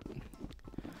go.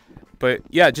 But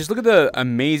yeah, just look at the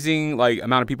amazing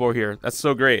amount of people are here. That's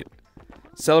so great.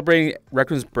 Celebrating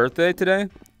Recroom's birthday today.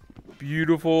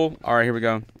 Beautiful. All right, here we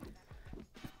go.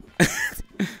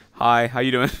 Hi, how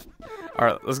you doing? All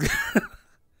right, let's go.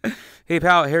 Hey,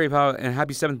 Pal, Harry, Pal, and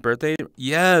happy 7th birthday.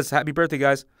 Yes, happy birthday,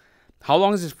 guys. How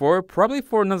long is this for? Probably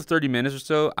for another 30 minutes or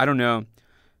so. I don't know.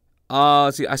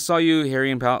 Let's see. I saw you,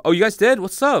 Harry and Pal. Oh, you guys did?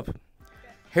 What's up?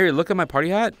 Harry, look at my party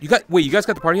hat. Wait, you guys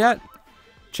got the party hat?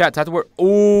 Chat, type the word.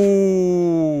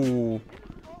 Oh,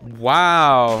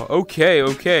 wow.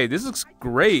 Okay. This looks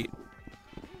great,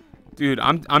 dude.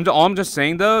 All I'm just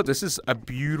saying though. This is a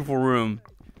beautiful room.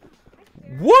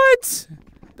 What?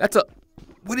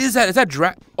 What is that? Is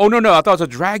that Oh no. I thought it was a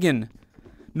dragon.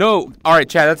 No. All right,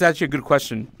 chat. That's actually a good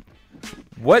question.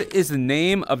 What is the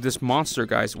name of this monster,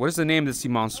 guys? What is the name of this sea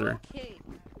monster? Okay.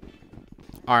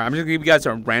 All right, I'm just gonna give you guys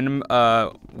a random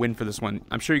win for this one.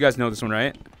 I'm sure you guys know this one,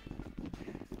 right?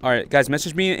 All right, guys,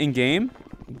 message me in game.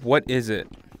 What is it?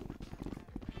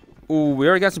 Ooh, we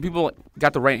already got some people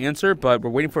got the right answer, but we're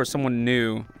waiting for someone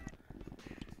new.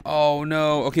 Oh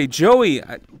no. Okay, Joey.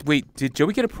 Wait, did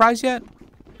Joey get a prize yet?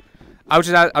 I'll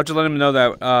just let him know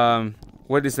that.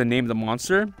 What is the name of the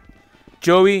monster?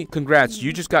 Joey, congrats.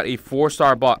 You just got a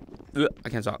 4-star box. I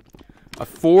can't talk. A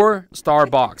 4-star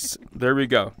box. There we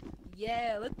go.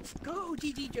 Yeah, let's go,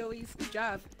 GG Joey's. Good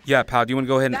job. Yeah, pal. Do you want to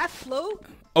go ahead and That float?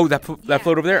 Oh, that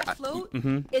float over there? That float,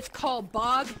 Mm-hmm. it's called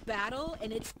Bog Battle,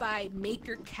 and it's by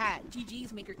Maker Cat.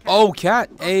 GG's Maker Cat. Oh, Cat.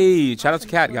 Hey, shout out to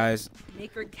Cat, guys.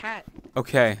 Maker Cat.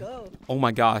 Okay. Go. Oh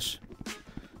my gosh.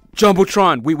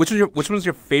 Jumbotron. Wait, which one's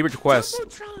your favorite quest?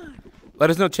 Jumbotron.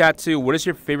 Let us know, chat too. What is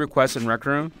your favorite quest in Rec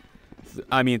Room?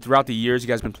 I mean, throughout the years you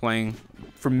guys been playing.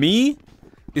 For me,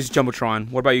 is Jumbotron.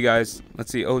 What about you guys?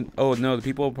 Let's see. Oh no, the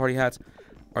people with party hats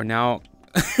are now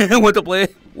want to play.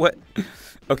 What?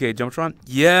 Okay, Jumbotron.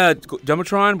 Yeah,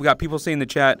 Jumbotron. We got people saying in the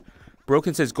chat.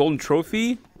 Broken says golden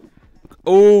trophy.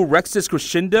 Oh, Rex says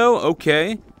crescendo.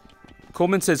 Okay.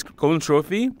 Coleman says golden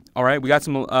trophy. All right, we got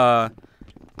some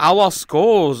outlaw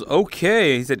skulls.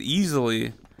 Okay, he said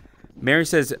easily. Mary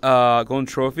says golden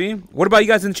trophy. What about you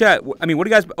guys in the chat? I mean, what do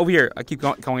you guys over here? I keep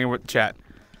calling in with the chat.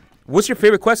 What's your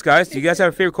favorite quest, guys? Do you guys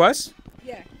have a favorite quest?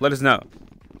 Yeah. Let us know.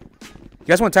 You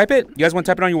guys want to type it? You guys want to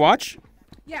type it on your watch?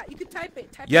 Yeah, you can type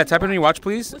it. Type it on your watch,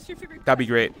 please. What's your favorite That'd be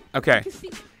great. Okay.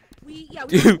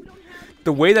 Dude,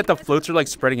 the way that the floats are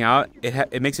spreading out,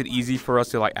 it makes it easy for us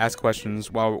to ask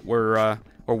questions while we're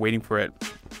waiting for it.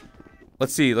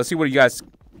 Let's see what you guys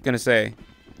gonna say.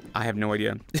 I have no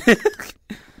idea.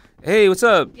 Hey, what's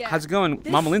up? Yeah. How's it going?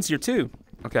 Mama Lynn's here too.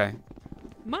 Okay.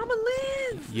 Mama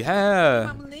Liz.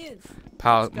 Yeah. Mama Liz.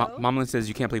 Pal, Mama Lynn says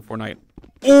you can't play Fortnite.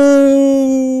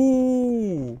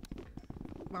 Ooh.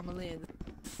 Mama Liz.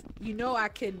 You know I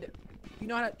can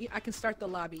start the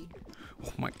lobby.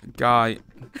 Oh my god.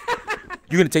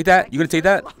 You gonna take that? You gonna take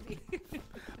that?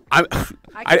 I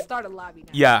can start a lobby now.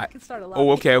 Yeah. I can start a lobby.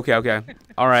 Oh, okay.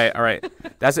 All right.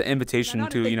 That's an invitation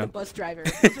to, the bus driver.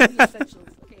 Those are the essentials.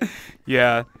 Okay.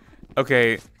 Yeah.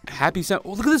 Okay. Happy Sun.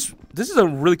 Oh, look at this. This is a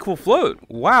really cool float.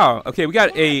 Wow. Okay, we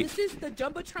got This is the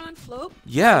Jumbotron float.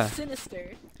 Yeah.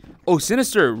 Sinister. Oh,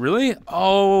 Sinister. Really?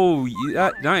 Oh,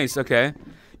 yeah. Nice. Okay.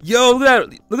 Yo, look at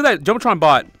that. Look at that Jumbotron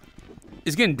bot.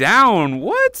 Is getting down.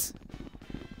 What?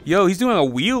 Yo, he's doing a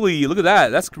wheelie. Look at that.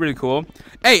 That's really cool.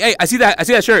 Hey, I see that. I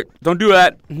see that shirt. Don't do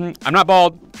that. I'm not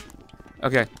bald.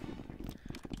 Okay.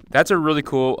 That's a really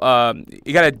cool.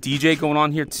 You got a DJ going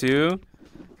on here too.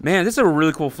 Man, this is a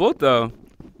really cool float though.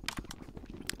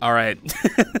 All right.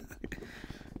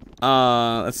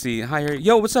 Let's see. Hi, here.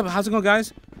 Yo, what's up? How's it going,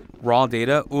 guys? Raw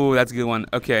data. Ooh, that's a good one.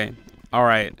 Okay. All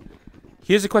right.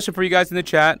 Here's a question for you guys in the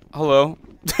chat. Hello.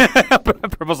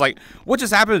 Purple's like, what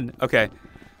just happened? Okay.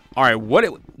 All right.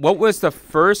 What was the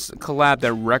first collab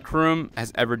that Rec Room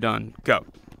has ever done? Go.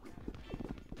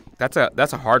 That's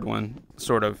a hard one,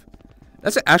 sort of.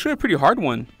 That's actually a pretty hard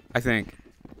one, I think.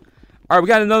 All right, we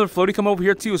got another floaty come over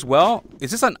here too as well.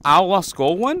 Is this an Outlaw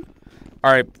Skull one? All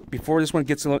right, before this one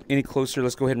gets any closer,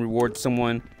 let's go ahead and reward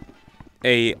someone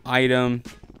a item.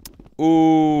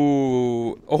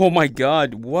 Ooh, oh my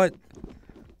God, what?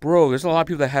 Bro, there's a lot of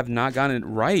people that have not gotten it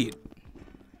right.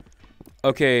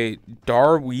 Okay,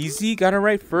 Darweezy got it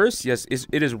right first. Yes,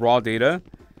 it is raw data.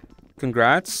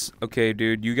 Congrats. Okay,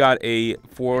 dude, you got a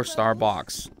 4-star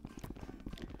box.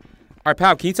 All right,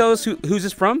 pal, can you tell us who's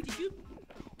this from?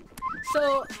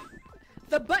 So,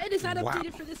 the button is not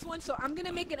updated for this one, so I'm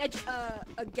gonna make a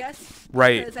guess.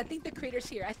 Right. Because I think the creator's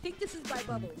here. I think this is by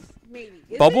Bubbles. Maybe.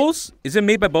 Bubbles? Is it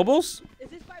made by Bubbles? Is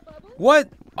this by Bubbles? What?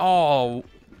 Oh.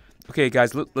 Okay,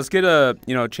 guys, let's get a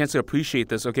chance to appreciate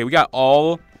this. Okay, we got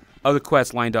all of the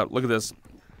quests lined up. Look at this.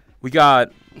 We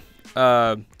got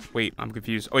wait, I'm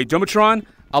confused. Oh wait, Domatron,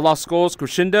 A Lost Skulls,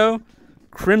 Crescendo,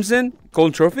 Crimson,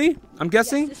 Golden Trophy. I'm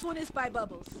guessing. Yes, this one is by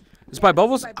Bubbles. It's by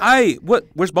Bubbles.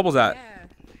 Where's Bubbles at? Yeah,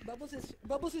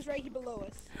 Bubbles is right here below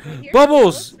us. Right here,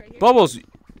 Bubbles, right here. Bubbles,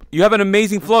 you have an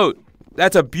amazing float.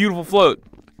 That's a beautiful float.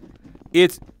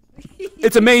 It's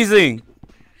amazing.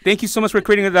 Thank you so much for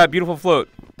creating that beautiful float.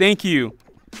 Thank you.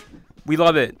 We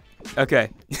love it.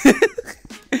 Okay.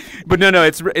 But no,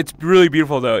 it's really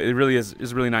beautiful though. It really is.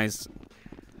 It's really nice.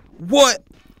 What?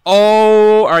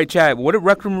 Oh, all right, chat. What did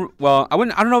Rec Room? Well, I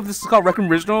don't know if this is called Rec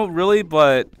Room Original, really,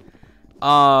 but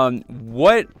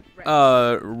what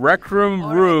Rec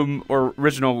Room or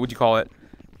Original would you call it?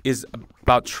 Is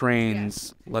about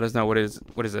trains. Yeah. Let us know what is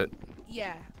it?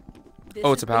 Yeah. This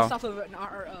it's a PAL. Based off of an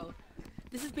RRO.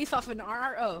 This is based off of an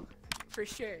RRO, for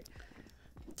sure.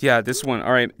 Yeah, this one.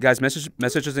 All right, guys.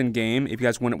 Messages in game if you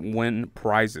guys want to win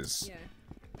prizes. Yeah.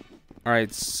 All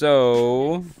right,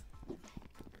 so.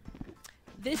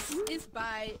 This is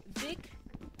by Vic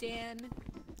Dan.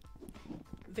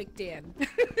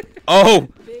 Oh,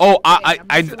 Vic I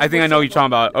Dan. think I know what you're talking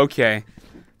about. Okay.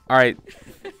 All right.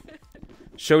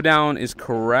 Showdown is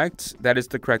correct. That is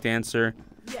the correct answer.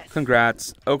 Yes.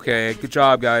 Congrats. Okay, good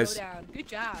job, guys. Showdown. Good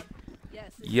job.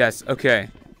 Yes. Yes. Okay.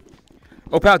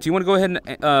 Oh, pal, do you want to go ahead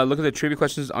and look at the trivia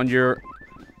questions on the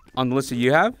list that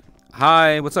you have?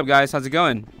 Hi, what's up, guys? How's it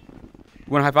going? You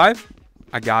want a high five?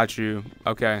 I got you.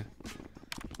 Okay.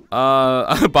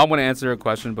 Bob want to answer a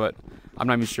question, but I'm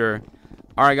not even sure.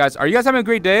 All right, guys. Are you guys having a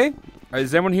great day?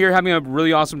 Is everyone here having a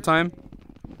really awesome time?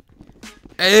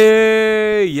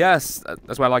 Hey, yes.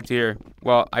 That's what I like to hear.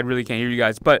 Well, I really can't hear you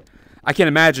guys, but I can't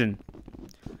imagine.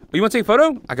 Oh, you want to take a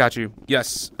photo? I got you.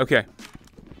 Yes. Okay.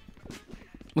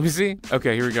 Let me see.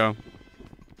 Okay, here we go.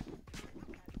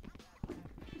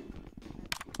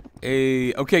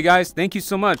 Hey, okay, guys. Thank you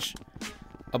so much.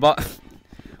 About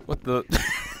what the?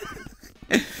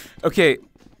 Okay.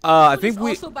 I think we.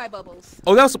 Also by Bubbles.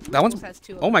 Oh, that one's. Has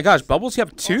two Oh my gosh, Bubbles, you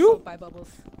have two? Also by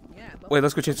Bubbles. Yeah. Bubbles. Wait,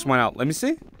 let's go check this one out. Let me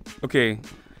see. Okay,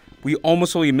 we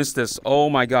almost totally missed this. Oh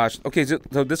my gosh. Okay, so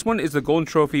this one is the Golden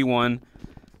Trophy one.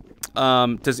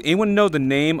 Does anyone know the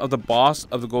name of the boss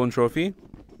of the Golden Trophy?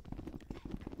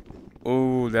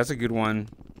 Oh, that's a good one.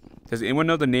 Does anyone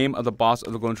know the name of the boss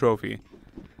of the Golden Trophy?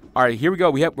 All right, here we go.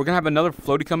 We're gonna have another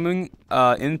floaty coming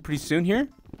in pretty soon here.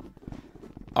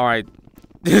 All right.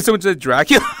 Someone said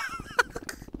Dracula.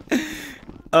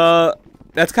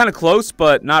 That's kind of close,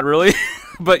 but not really.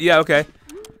 But yeah, okay.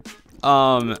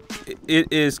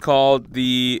 It is called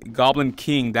the Goblin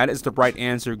King. That is the right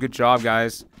answer. Good job,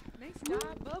 guys. Nice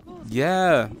job, Bubbles.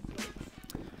 Yeah.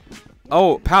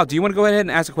 Oh, pal, do you want to go ahead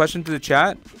and ask a question to the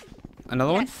chat?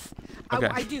 Another one? Okay.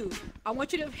 I do. I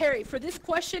want you to, Harry, for this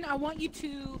question, I want you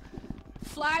to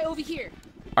fly over here.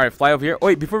 All right, fly over here. Oh,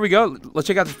 wait, before we go, let's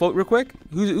check out this float real quick.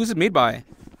 Who's it made by?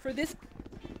 For this,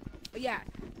 yeah,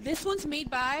 this one's made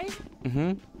by. Mm-hmm.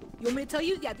 You want me to tell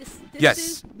you? Yeah, this yes.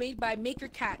 is made by Maker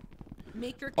Cat.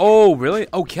 Maker Cat. Oh, really?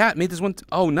 Oh, Cat made this one.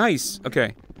 Oh, nice.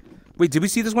 Okay. Wait, did we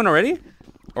see this one already?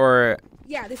 Or?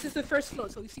 Yeah, this is the first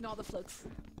float, so we've seen all the floats.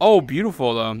 Oh,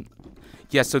 beautiful though.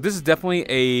 Yeah, so this is definitely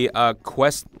a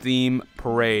quest theme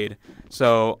parade.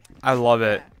 So I love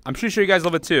it. Yeah. I'm pretty sure you guys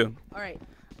love it too. All right.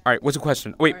 All right, what's the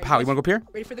question? Oh, wait, Right, pal, you want to go up here?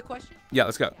 Ready for the question? Yeah,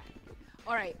 let's go. Yeah.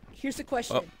 All right, here's the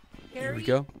question. Oh, Harry, here we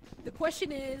go. The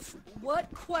question is, what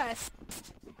quest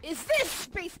is this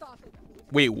based off of?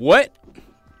 Wait, what?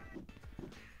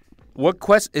 What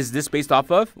quest is this based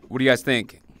off of? What do you guys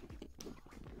think?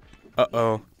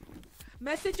 Uh-oh.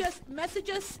 Message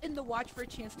us in the watch for a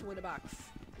chance to win a box.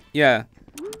 Yeah.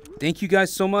 Thank you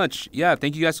guys so much. Yeah,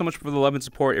 thank you guys so much for the love and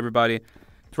support, everybody.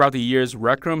 Throughout the years,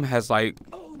 Rec Room has like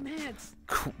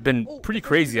been pretty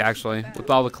crazy actually with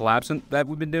all the collabs that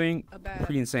we've been doing.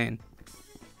 Pretty insane.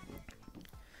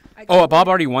 Oh, Bob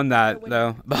already won that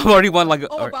though. Bob already won like.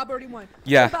 Oh, Bob already won.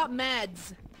 Yeah. What about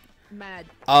Mads? Mad.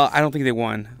 I don't think they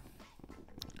won.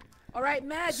 All right,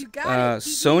 Mad, you got it.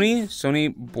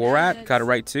 Sony Borat got it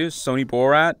right too. Sony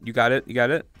Borat, you got it.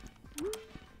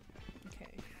 Okay.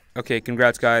 Okay,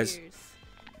 congrats, guys. Cheers.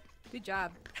 Good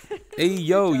job. Hey,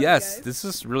 yo, job, yes, guys. this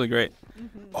is really great.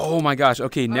 Oh my gosh.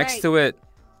 Okay, next to it,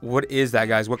 what is that,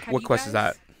 guys? What quest is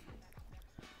that?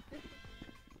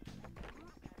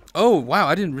 Oh wow,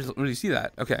 I didn't really see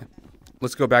that. Okay,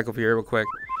 let's go back over here real quick.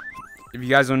 If you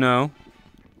guys don't know,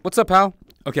 what's up, pal?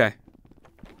 Okay.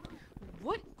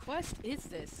 What quest is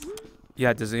this?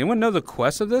 Yeah, does anyone know the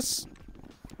quest of this?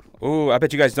 Oh, I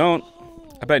bet you guys don't.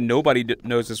 I bet nobody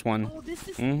knows this one. Oh, this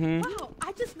is Mm-hmm. wow!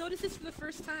 I just noticed this for the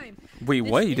first time. Wait,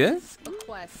 what? You did? This is a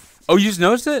quest. Oh, you just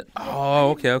noticed it?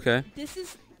 Oh, okay, okay. This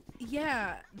is,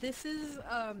 yeah, this is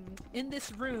in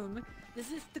this room.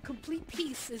 This is the complete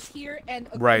piece is here and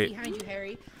Right. behind you,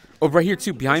 Harry. Oh, right here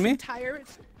too, behind me? Entire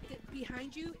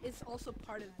behind you is also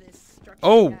part of this structure.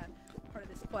 Oh. Yeah, part of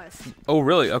this quest. Oh,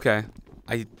 really? Okay.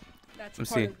 That's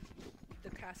Let's part see. of the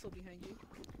castle behind you.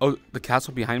 Oh, the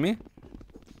castle behind me?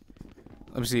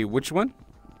 Let me see. Which one?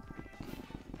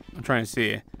 I'm trying to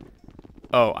see.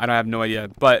 Oh, I don't have no idea.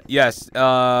 But yes,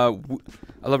 I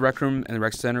love Rec Room and the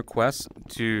Rec Center quest.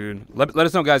 Dude, let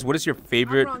us know, guys. What is your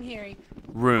favorite I'm wrong, Harry.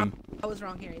 room? I was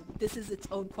wrong, Harry. This is its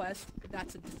own quest.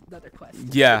 That's another quest.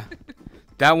 Yeah,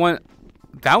 that one.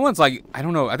 That one's like, I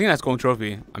don't know. I think that's Golden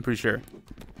Trophy. I'm pretty sure.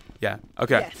 Yeah.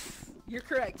 Okay. Yes, you're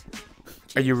correct.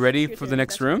 Are you ready Cheers, for the Harry.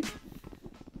 next That's room?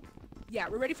 Yeah,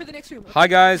 we're ready for the next room. Hi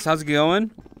guys, how's it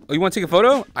going? Oh, you want to take a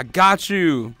photo? I got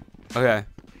you. Okay.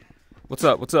 What's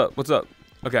up? What's up? What's up?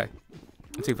 Okay.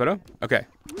 Let's take a photo. Okay.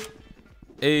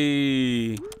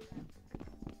 Hey.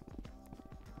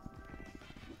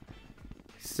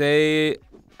 Say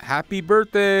happy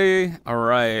birthday. All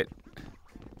right.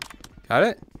 Got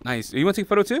it? Nice. You want to take a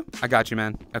photo too? I got you,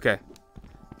 man. Okay.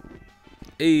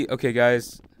 Hey, okay,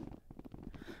 guys.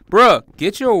 Bruh,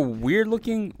 get your weird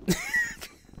looking...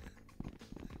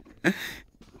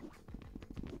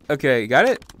 Okay, got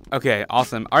it? Okay,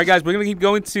 awesome. All right, guys, we're going to keep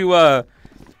going to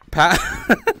That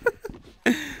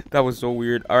was so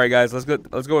weird. All right, guys, let's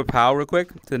go with Pal real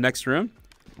quick to the next room.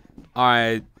 All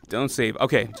right, don't save.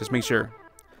 Okay, just make sure.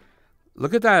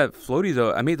 Look at that floaty,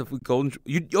 though. I made the golden...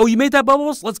 you made that,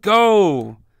 Bubbles? Let's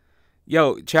go.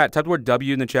 Yo, chat, type the word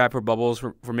W in the chat for Bubbles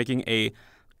for making a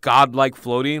godlike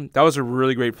floaty. That was a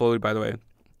really great floaty, by the way.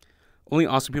 Only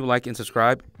awesome people like and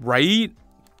subscribe. Right?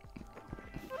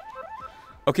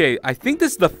 Okay, I think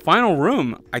this is the final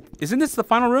room. Isn't this the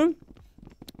final room?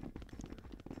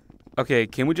 Okay,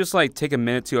 can we just like take a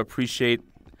minute to appreciate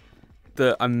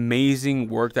the amazing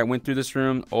work that went through this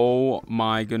room? Oh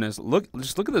my goodness.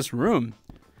 Just look at this room.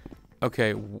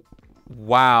 Okay,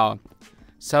 wow.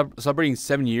 Celebrating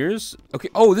 7 years? Okay,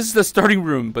 oh, this is the starting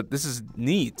room, but this is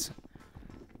neat.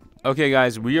 Okay,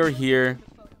 guys, we are here.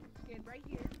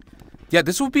 Yeah,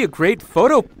 this would be a great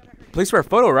photo place for a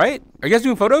photo, right? Are you guys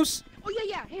doing photos? Oh,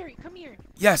 yeah, Harry, come here.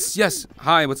 Yes, yes.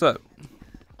 Hi, what's up?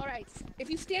 All right, if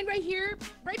you stand right here,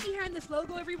 right behind this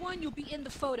logo, everyone, you'll be in the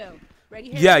photo.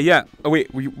 Ready, Harry? Yeah, yeah. Oh,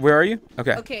 wait, where are you?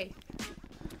 Okay. Okay.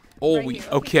 Oh, Right here.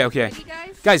 okay. Ready,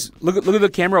 guys? Guys, look at the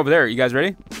camera over there. You guys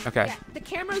ready? Okay. Yeah, the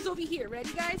camera's over here.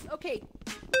 Ready, guys? Okay.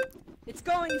 It's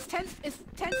going. It's 10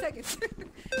 seconds.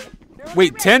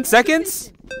 Wait, 10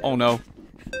 seconds? Oh, no.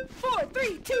 4,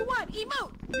 3, 2, 1.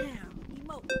 Emote. Now,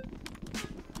 emote.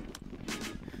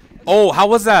 Oh, how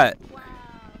was that? Wow.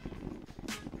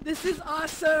 This is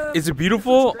awesome. Is it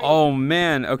beautiful? Oh,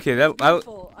 man. Okay,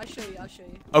 Beautiful. I'll show you.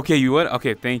 Okay, you would?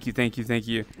 Okay, thank you.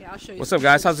 Yeah, I'll show you. What's up,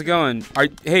 guys? How's it going?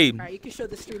 Hey, All right, you can show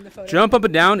the stream the photo. jump up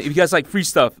and down if you guys like free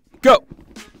stuff. Go.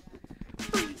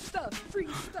 Free stuff.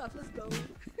 Let's go.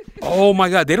 Oh my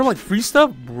God, they don't like free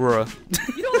stuff, bruh.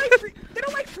 You don't like free? They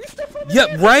don't like free stuff from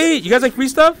Yeah, right. You guys like free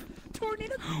stuff?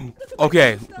 Tornado.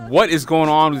 Okay, what is going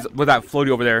on with that floaty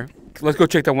over there? Let's go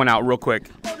check that one out real quick.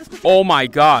 Oh my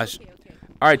gosh. Okay.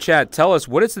 All right, Chad, tell us,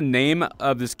 what is the name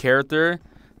of this character,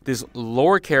 this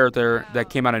lore character that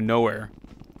came out of nowhere?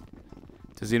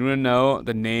 Does anyone know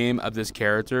the name of this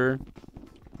character?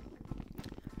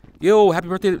 Yo, happy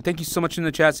birthday. Thank you so much in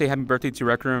the chat. Say happy birthday to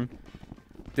Rec Room.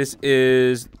 This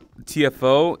is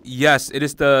TFO. Yes, it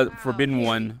is the forbidden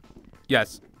one.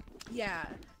 Yes. Yeah.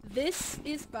 This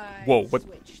is by Whoa, what?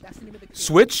 Switch. That's the name of the creator.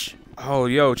 Switch? Oh,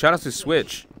 yo, shout out to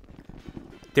Switch.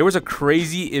 There was a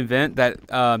crazy event that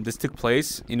this took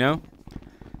place, you know?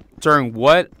 During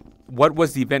what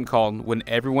was the event called when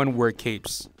everyone wore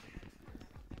capes?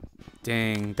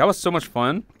 Dang, that was so much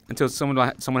fun until someone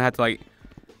had to like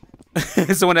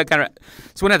someone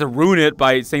had to ruin it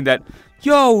by saying that,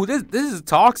 yo, this is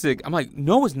toxic. I'm like,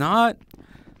 no, it's not.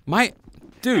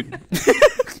 Dude,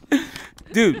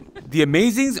 dude, the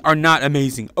Amazings are not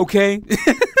amazing, okay?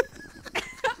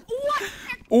 What?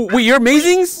 Oh, wait, you're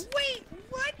Amazings? Wait,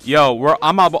 what? Yo,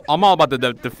 I'm all about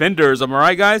the Defenders. Am I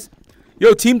right, guys?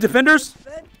 Yo, Team Defenders?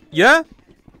 Yeah?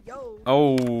 Yo.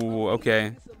 Oh, okay.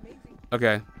 This is amazing.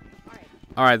 Okay. Alright.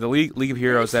 All right, the League of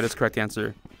Heroes. That is correct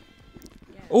answer.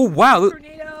 Yeah. Oh, wow. Look.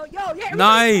 Tornado. Yo, yeah.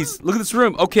 Nice. Look at this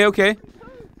room. Okay.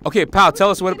 Okay, pal, tell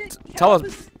us what. Tell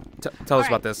us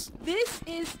about this. This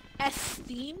is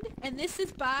Esteemed, and this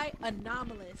is by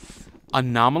Anomalous.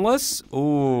 Anomalous?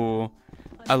 Ooh.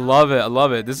 I love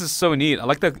it. This is so neat. I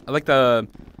like the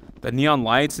The neon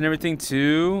lights and everything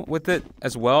too with it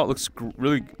as well. It looks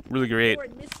really, really great.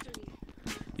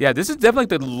 Yeah, this is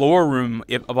definitely the lore room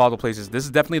of all the places. This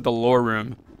is definitely the lore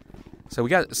room. So we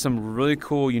got some really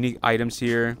cool, unique items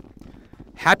here.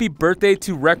 Happy birthday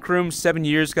to Rec Room, 7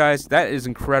 years, guys. That is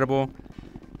incredible.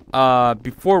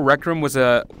 Before Rec Room was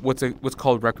what's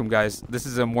called Rec Room, guys. This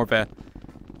is a more of a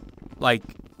like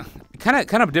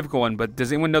kind of a difficult one. But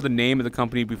does anyone know the name of the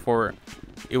company before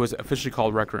it was officially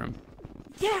called Rec Room?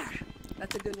 Yeah,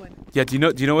 that's a good one. Yeah, do you know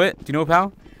it? Do you know it,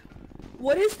 pal?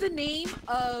 What is the name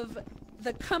of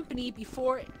the company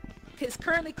before? It's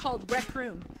currently called Rec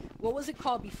Room. What was it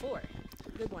called before?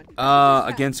 Good one.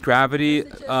 Against Gravity.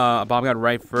 Bob got it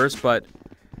right first, but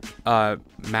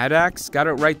Maddox got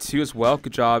it right too as well.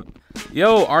 Good job.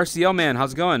 Yo, RCL man,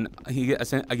 how's it going? He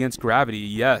Against Gravity.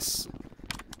 Yes.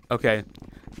 Okay,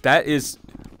 that is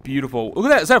beautiful. Look at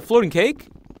that. Is that a floating cake?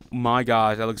 My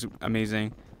gosh, that looks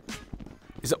amazing.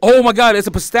 Oh my god, it's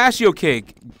a pistachio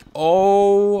cake.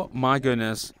 Oh my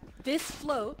goodness. This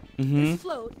float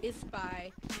is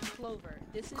by Clover.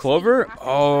 This is Clover?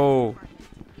 Oh.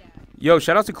 Yeah. Yo,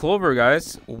 shout out to Clover,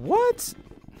 guys. What?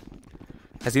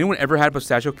 Has anyone ever had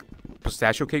pistachio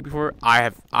cake before?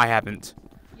 I haven't.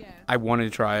 Yeah. I wanted to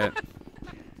try it.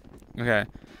 Okay.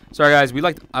 Sorry guys,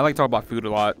 I like to talk about food a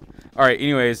lot. Alright,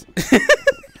 anyways.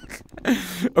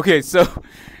 Okay, so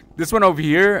this one over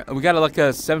here, we got like a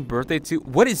 7th birthday too.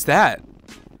 What is that?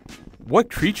 What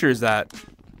creature is that?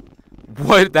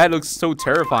 What? That looks so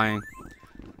terrifying.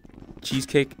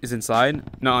 Cheesecake is inside?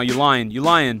 No, you're lying. You're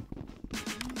lying.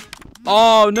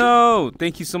 Oh no!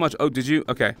 Thank you so much. Oh, did you?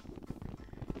 Okay.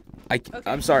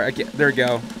 I'm sorry. I can't. There we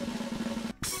go.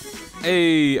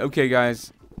 Hey. Okay,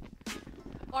 guys.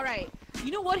 All right.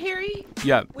 You know what, Harry?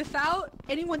 Yeah. Without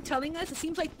anyone telling us, it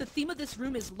seems like the theme of this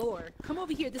room is lore. Come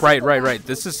over here. This Right.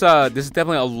 This is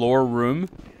definitely a lore room.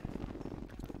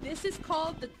 This is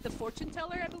called the fortune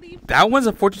teller, I believe. That one's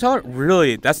a fortune teller?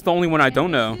 Really? That's the only one I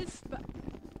don't know.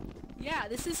 Yeah,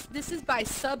 this is by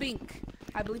Sub Inc.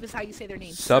 I believe is how you say their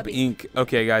name. Sub Inc.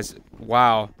 Okay, guys.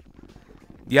 Wow.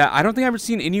 Yeah, I don't think I've ever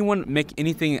seen anyone make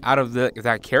anything out of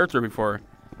that character before.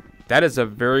 That is a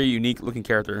very unique looking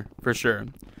character, for sure.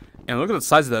 And look at the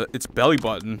size of its belly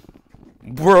button.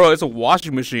 Bro, it's a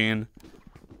washing machine.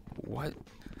 What?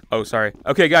 Oh, sorry.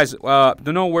 Okay, guys.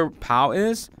 Don't know where Pow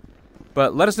is,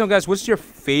 but let us know, guys. What's your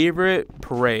favorite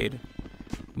parade?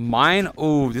 Mine.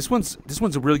 Oh, this one's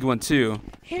a really good one too.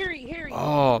 Harry.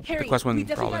 Oh, Harry, the quest one we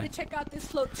definitely probably. gotta check out this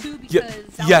float too because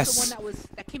that was the one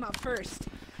that came out first.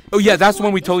 Oh yeah, that's the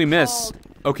one we totally missed.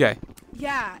 Okay.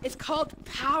 Yeah, it's called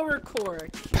Power Core.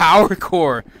 Power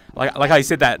Core. Like how you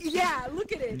said that. Yeah,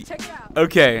 look at it. Check it out.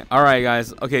 Okay. All right,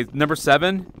 guys. Okay, number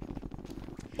 7.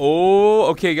 Oh,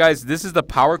 okay, guys. This is the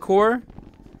Power Core.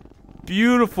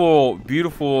 Beautiful,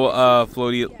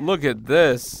 floaty. Yeah. Look at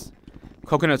this.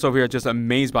 Coconut's over here, just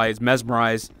amazed by it. It's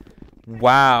mesmerized.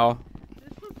 Wow.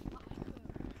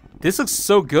 This looks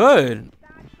so good.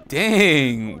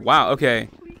 Dang. Wow. Okay.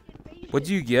 What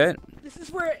do you get? This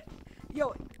is where,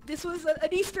 this was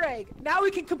an Easter egg. Now we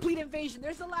can complete invasion.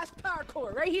 There's the last power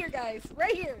core right here, guys.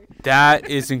 Right here. That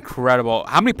is incredible.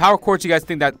 How many power cores do you guys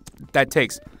think that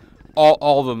takes?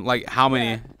 All of them. Like how many?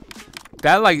 Yeah.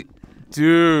 That like,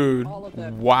 dude. All of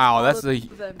them. Wow. That's a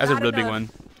really big one.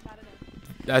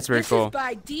 That's very cool. This is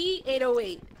by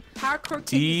D808. Power core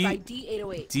kit by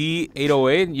D808.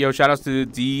 D808. Yo, shout outs to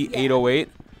D808. Yeah.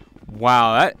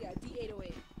 Wow, that. Yeah,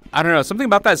 D808. I don't know. Something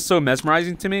about that is so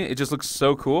mesmerizing to me. It just looks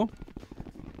so cool.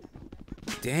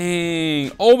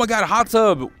 Dang. Oh my god, hot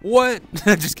tub. What?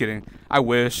 Just kidding. I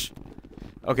wish.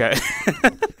 Okay.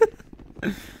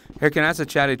 Here, can I ask a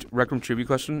chat a Rec Room trivia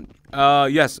question?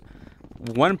 Yes.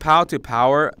 1 POW to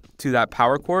power to that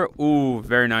power core. Ooh,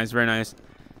 very nice, very nice.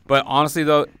 But honestly,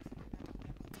 though,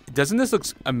 doesn't this look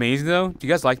amazing, though? Do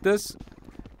you guys like this?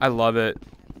 I love it.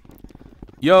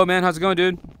 Yo, man, how's it going,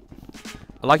 dude?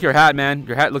 I like your hat, man.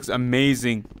 Your hat looks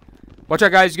amazing. Watch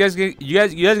out, guys. You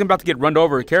guys are about to get run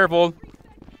over. Careful.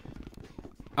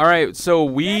 All right, so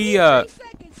we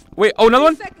wait. Oh, another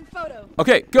one. Photo.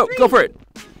 Okay, go for it.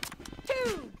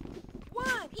 2, 1,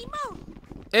 emote.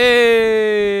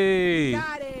 Hey.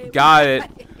 Got it.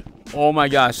 Oh my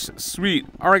gosh, sweet.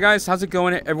 All right, guys, how's it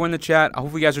going, everyone in the chat? I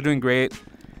hope you guys are doing great.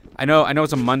 I know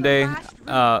it's a Monday. This is the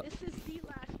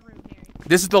last room, Harry.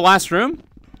 This is the last room?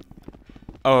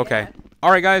 Oh, okay. Yeah.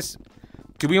 All right, guys.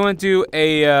 Do we want to do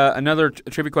another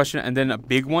trivia question and then a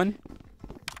big one?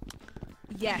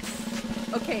 Yes.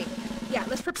 Okay. Yeah,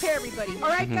 let's prepare everybody. All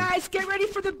right, guys, get ready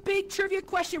for the big trivia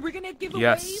question. We're gonna give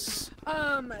away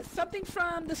something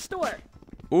from the store.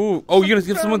 Ooh. Oh, you're gonna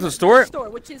give someone to the store?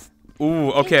 Which is.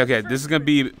 Ooh. Okay. This is gonna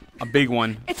be A big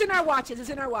one. It's in our watches. It's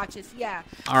in our watches. Yeah.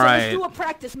 All so right. let's do a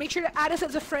practice. Make sure to add us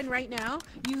as a friend right now.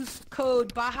 Use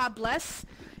code BajaBless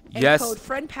and Yes. code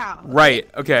FriendPal. Right.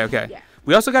 Okay. Okay. Yeah.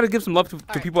 We also got to give some love to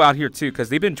right. people out here too, because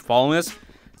they've been following us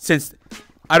since.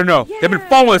 I don't know. They've been Yeah.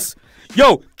 following us.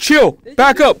 Yo, chill.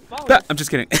 Back up. follow I'm just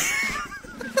kidding.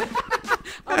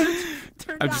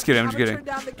 I'm just kidding. I'm just kidding. Turn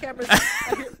down the cameras.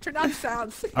 Turn down the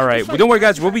sounds. All right. Well, don't worry,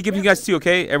 guys. We'll be giving you guys tea.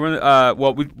 Okay. Everyone.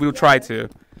 Well, we'll try to.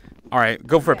 All right.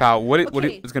 Go for it, pal. What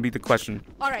Okay. is gonna be the question?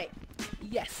 All right.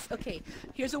 Yes. Okay.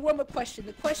 Here's a warm-up question.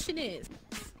 The question is,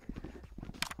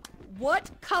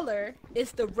 what color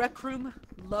is the Rec Room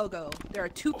logo? There are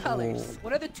two colors.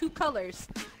 What are the two colors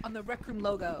on the Rec Room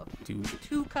logo? Dude.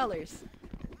 Two colors.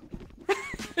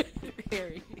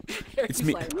 Harry. It's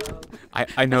me. Like,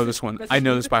 I know this one. I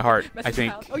know this by heart. I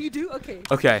think. Oh, you do? Okay.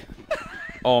 Okay.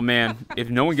 Oh man, if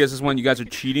no one gets this one, you guys are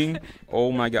cheating.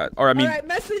 Oh my god. Or I mean, All right.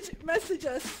 Message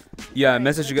us. yeah, All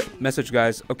right, message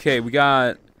guys. Okay, we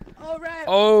got. All right.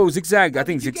 Oh, Zigzag. I Oh,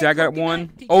 think did you get Zigzag got coconut? one.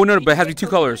 Did Oh you- no, did but it you has to be get two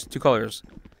coconut? colors. Two colors.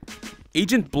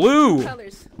 Agent Blue.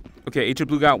 Colors. Okay, Agent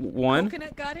Blue got one.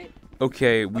 Coconut got it.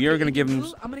 Okay, we are Okay, gonna give him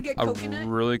Blue, I'm gonna get a coconut.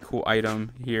 really cool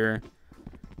item here.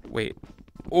 Wait.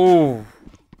 Oh,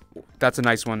 that's a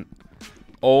nice one.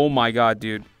 Oh my god,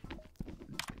 dude.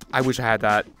 I wish I had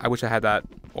that. I wish I had that.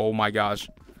 Oh my gosh.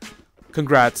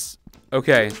 Congrats.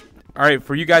 Okay. All right,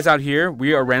 for you guys out here,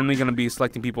 we are randomly gonna be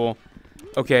selecting people.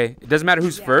 Okay, it doesn't matter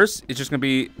who's first. It's just gonna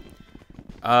be.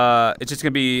 I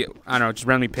don't know, just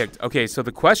randomly picked. Okay, so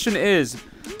the question is,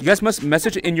 you guys must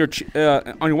message in your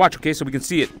on your watch, okay, so we can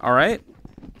see it. All right.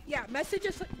 Yeah, message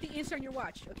us the answer on your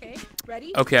watch. Okay.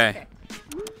 Ready? Okay.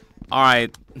 All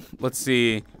right. Let's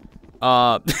see.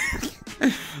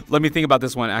 Let me think about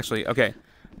this one actually. Okay.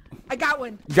 I got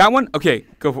one. Got one? Okay,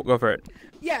 go for it.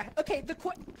 Yeah. Okay. The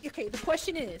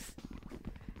question is,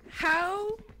 how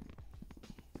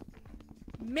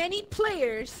many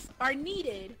players are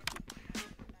needed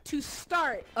to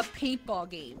start a paintball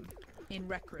game in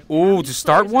Rec Room? How Ooh, many to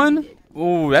start players are one? needed?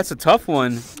 Ooh, that's a tough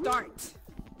one. Start.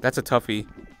 That's a toughie.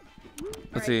 All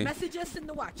Let's right, see. Message us in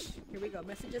the watch. Here we go.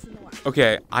 Message us in the watch.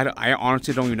 Okay, I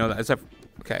honestly don't even know that. Is that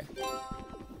okay?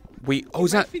 Wait. Oh,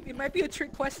 is that? It might be a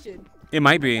trick question. It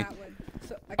might be. That one.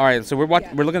 So, All right, so we're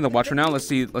yeah. we're looking at the watch right now. Let's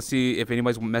see if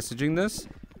anybody's messaging this.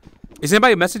 Is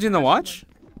anybody messaging the watch?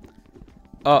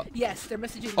 Yes, they're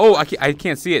messaging. Oh, I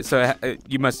can't see it. So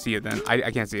you must see it then.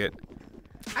 I can't see it.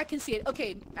 I can see it.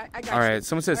 Okay, I got All you. right,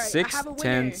 someone says All right, I 6, have a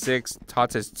 10, winner. 6.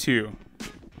 Todd says 2.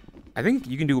 I think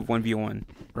you can do 1v1,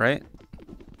 right?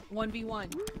 1v1.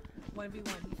 1v1.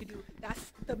 You could do.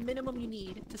 That's the minimum you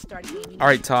need to start a game. You need All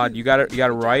right, Todd, two. you got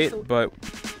it right, So but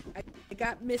I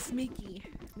got Miss Mickey.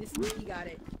 Miss Mickey got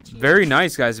it. Cheers. very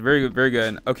nice, guys. Very good, very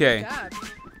good. Okay, Good job.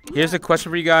 here's a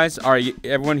question for you guys. All right,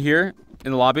 everyone here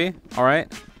in the lobby. All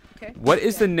right, Okay. what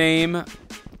is the name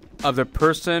of the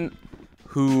person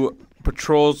who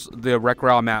patrols the Rec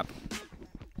Route map?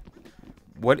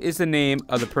 What is the name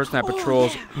of the person that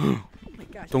patrols? Yeah. Oh my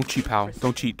gosh. Don't cheat, pal.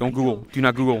 Don't cheat. Don't Google. Do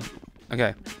not Google.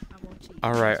 Okay. I won't cheat.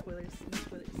 All No right. spoilers. No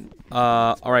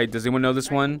spoilers. All right. Does anyone know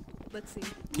this one? Let's see.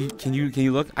 Can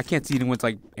you look? I can't see anyone's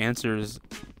like answers.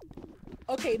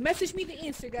 Okay, message me the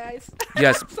answer, guys.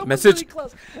 Yes, Someone's message- really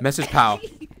close. Message pal,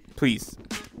 please.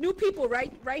 New people,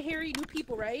 right? Right, Harry? New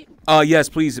people, right? Yes,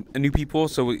 please. New people,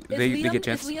 so they get a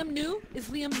chance. Is Liam new? Is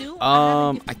Liam new? I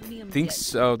haven't gifted Liam think yet.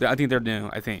 so. I think they're new.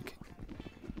 I think.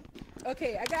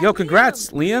 Okay, I got Yo,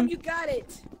 congrats, Liam. You got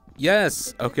it.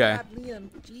 Yes. Good Okay. job, Liam.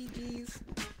 GG's.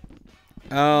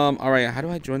 All right. How do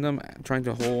I join them? I'm trying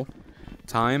the whole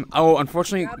time. Oh,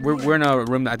 unfortunately, we're in a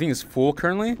room that I think is full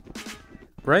currently.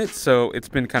 Right. So it's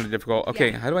been kind of difficult.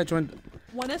 Okay. Yeah. How do I join?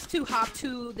 Want us to hop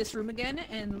to this room again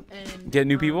and Get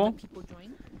new people? let people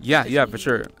join? Yeah. If Yeah. we, For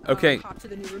sure. Okay. Hop to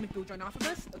the new room and people join off of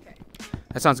us. Okay.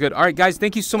 That sounds good. All right, guys.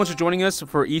 Thank you so much for joining us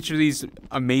for each of these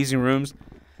amazing rooms.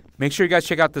 Make sure you guys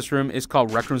check out this room. It's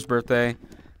called Rec Room's Birthday.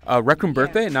 Rec Room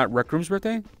Birthday, not Rec Room's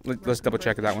Birthday. Let's double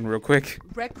check that one real quick.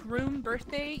 Rec Room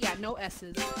birthday? Yeah, no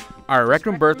S's. All right, Rec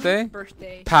Room Birthday.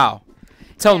 Birthday. Pal,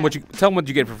 tell them Yeah. what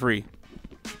you get for free.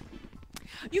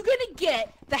 You're gonna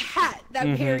get the hat that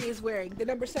Harry is wearing, the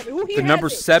number 7. Who here The has number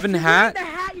it? 7 If you're wearing hat. the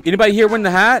hat, you Anybody get here the wearing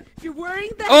the hat? If you're wearing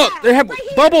the Oh, hat, they have right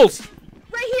here, bubbles.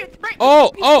 Right here, right.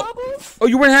 Oh, these oh, bubbles, oh,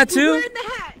 you wearing the hat you're too? wearing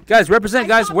the hat. Guys, represent, I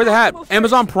guys. saw Wear the hat. Massimo first.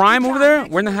 Amazon Prime Good over job, there, Max.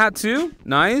 wearing the hat too.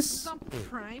 Nice. Some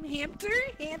Prime Hampton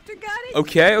got it.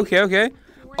 Okay, okay, okay. You're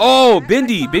wearing Oh, the hat.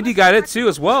 Bindi, I saw- Bindi I got saw it too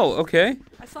as well. Okay.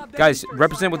 I saw Bendy Guys, first,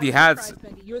 represent so with I the got hats.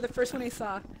 surprised, Bendy. You were the first one I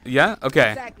saw. Yeah. Okay.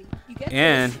 Exactly. You get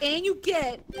And- this, and you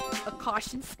get a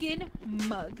caution skin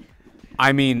mug.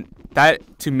 I mean, that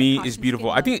to me is Caution beautiful.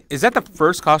 skin I think is that the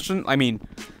first caution? I mean,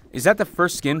 is that the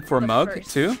first skin for a The mug first.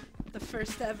 too? The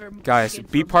first ever. Guys, skin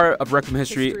be from part of Rec Room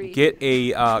history. Get a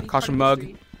Be part caution of mug.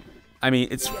 history. I mean,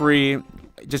 it's free.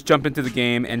 Just jump into the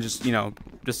game and just, you know,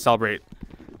 just celebrate.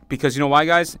 Because you know why,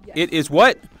 guys? Yes. It is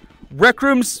what? Rec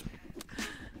Room's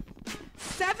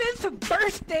 7th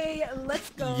birthday. Let's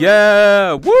go.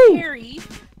 yeah. Woo! Harry,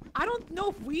 I don't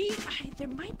know if there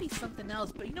might be something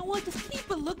else, but you know what? Just keep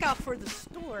a lookout for the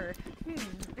store.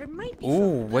 There might be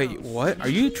Oh, something wait, else. what? Are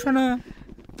you trying to...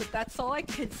 But that's all I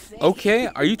can say. Okay,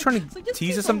 are you trying So to just tease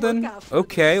keep us a something? lookout for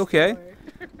Okay, the okay.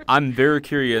 store. I'm very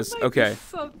curious. There might be Okay.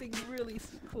 something really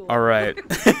cool. All right.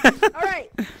 All right.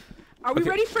 Are we Okay.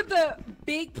 ready for the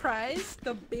big prize?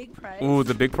 The big prize. Ooh,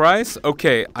 the big prize?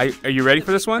 Okay, are you ready The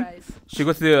for this big one? prize. Should we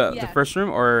go to the Yeah. first room,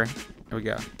 or... Here we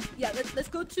go. Yeah, let's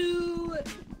go to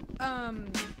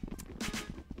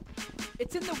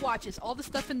it's in the watches. All the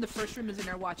stuff in the first room is in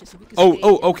our watches, so we can stay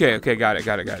Okay, got it, You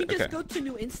can okay. just go to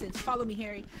new instance. Follow me,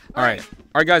 Harry. All right,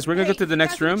 guys, we're gonna go Hey, to the you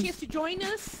next guys want room. a chance to join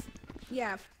us?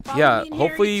 Yeah. follow Yeah, me and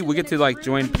hopefully Harry we the get to, next like, room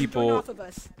join and people- off of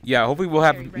us. Yeah, hopefully we'll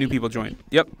have Okay, new ready? people join. Ready?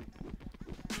 Yep.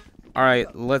 All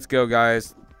right, let's go,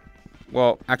 guys.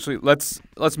 Well, actually, let's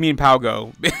me and Pal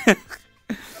go.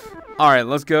 All right,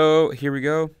 let's go. Here we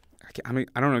go. I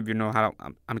don't even know how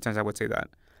many times I would say that.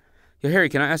 Yeah, Harry,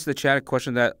 can I ask the chat a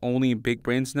question that only big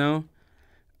brains know?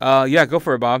 Yeah, go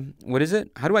for it, Bob. What is it?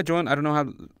 How do I join? I don't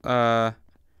know how.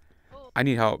 I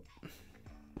need help.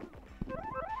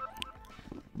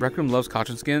 Rec Room loves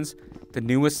caution skins. The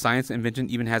newest science invention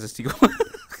even has a sequel.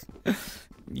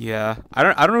 Yeah, I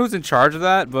don't know who's in charge of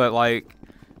that, but like,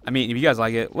 I mean, if you guys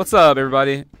like it, what's up,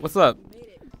 everybody? What's up?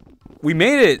 We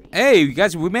made it. Hey, you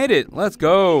guys, we made it. Let's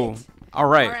go. All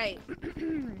right. All right.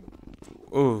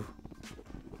 Ooh.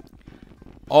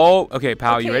 Oh, okay,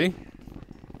 pal, you Okay. ready?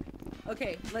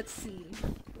 Okay, let's see.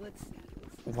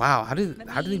 Wow, how did Let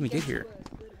they me even get you here? a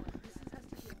good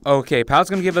one. Okay, pal's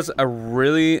gonna give us a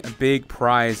really big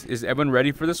prize. Is everyone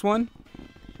ready for this one?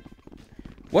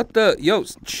 What the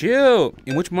chill.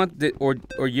 In which month did or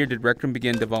year did Rec Room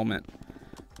begin development?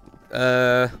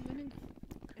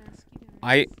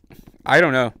 I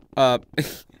don't know.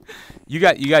 You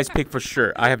guys pick for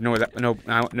sure. I have no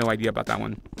idea about that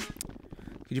one.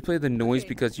 Did you play the noise Okay.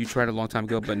 because you tried a long time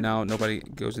ago, but now nobody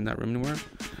goes in that room anymore?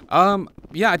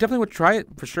 Yeah, I definitely would try it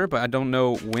for sure, but I don't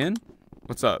know when.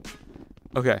 What's up?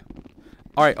 Okay.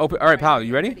 All right, open. All right, pal,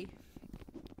 you ready?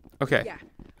 Okay. Yeah.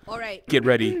 All right. Get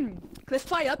ready. Let's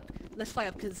fly up. Let's fly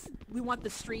up because we want the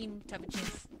stream to have a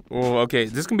chance. Oh, okay.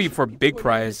 This can be for big We're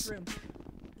right in this prize. room.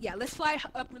 Yeah, let's fly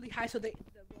up really high so they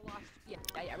roll off. Yeah,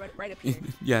 right up here.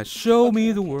 Yeah, show Okay,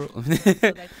 me the okay. world.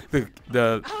 that's-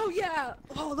 the Oh yeah.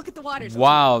 Oh, look at the waters.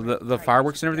 wow, Okay. the Alright,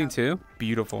 fireworks and everything yeah. too.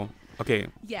 Beautiful. Okay.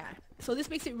 Yeah. So this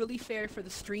makes it really fair for the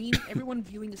stream, everyone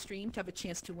viewing the stream to have a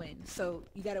chance to win. So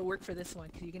you got to work for this one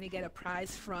because you're gonna get a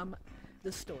prize from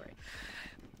the store.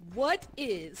 What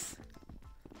is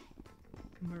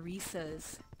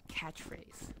Marisa's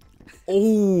catchphrase?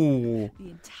 Oh. The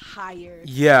entire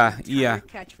Yeah, yeah.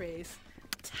 catchphrase.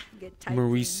 Get typed in.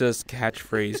 Marisa's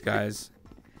catchphrase, guys.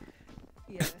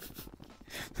 Yeah.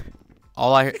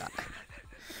 all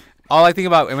I think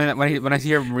about when I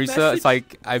hear Marisa, Message. it's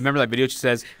like I remember that video. She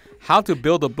says, "How to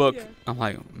build a book." Yeah. I'm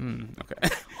like,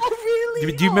 okay. Oh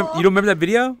really? do you remember? You don't remember that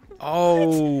video?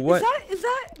 Oh, what? Is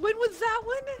that when was that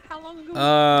one? How long ago?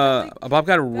 was that? Bob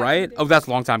got it back in right. the Oh, that's a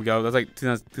long time ago. That's like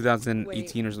 2018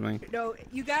 Wait. or something. No,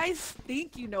 you guys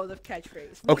think you know the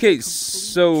catchphrase. Okay, Complete.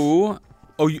 so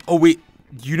wait,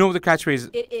 you know what the catchphrase?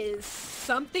 It is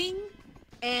something,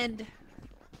 and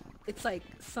it's like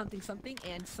something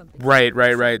and something.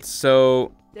 Right.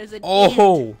 So, There's an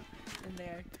oh, and in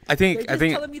there. I They're think, just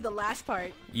telling me the last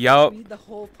part. yup, Read the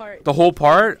whole part. the whole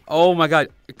part. Oh my God,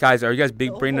 guys, are you guys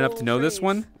big The brain enough to whole know this phrase.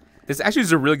 one? This actually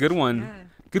is a really good one. Yeah.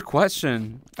 Good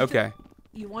question. Okay.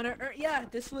 You wanna? Yeah,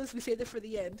 we saved it for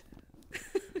the end.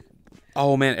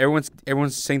 Oh man,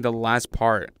 everyone's saying the last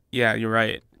part. Yeah, you're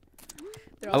right.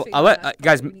 They're all I'll saying the let last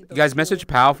guys part. We need those guys message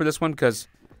cool- Pal for this one because.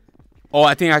 Oh,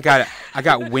 I think I got it. I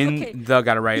got win Okay. the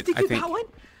got it right. You think I you think. got one?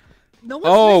 No one's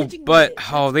Oh, messaging me but yet.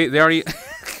 oh, they already.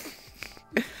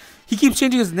 He keeps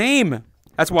changing his name.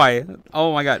 That's why.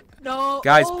 Oh my God. No,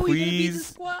 Guys, oh, you're gonna be the please.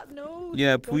 squad? No.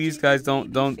 Yeah, don't please, cheat, guys,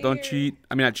 don't don't be fair. cheat.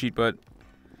 I mean, not cheat, but.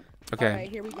 Okay. All right,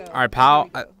 here we go. All right, pal.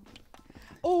 Here we go.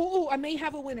 Oh, I may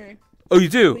have a winner. Oh, you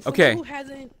do. Wait, so Okay. Who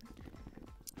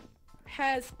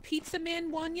has Pizza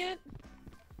Man won yet?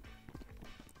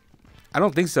 I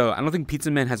don't think so. I don't think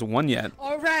Pizza Man has won yet.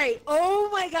 All right. Oh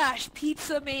my gosh,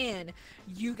 Pizza Man,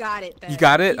 you got it. Then. You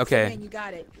got it? Pizza Okay. Man, you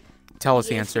got it. Tell us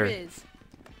the answer answer. is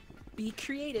be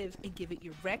creative and give it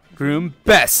your rec Groom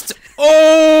best.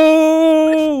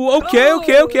 Oh, okay.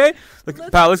 go. Look, Let's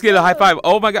pal, let's get a high go. five.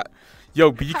 Oh my God.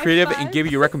 Yo, be High creative five. and give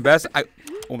your recroom best.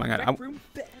 Oh my god. Rec room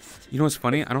best. You know what's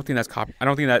funny? I don't think that's I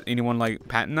don't think that anyone like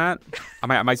patent that.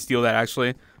 I might steal that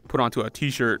actually. Put onto a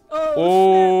T-shirt.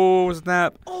 Oh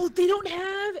snap. Oh, they don't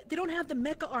have the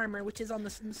mecha armor, which is on in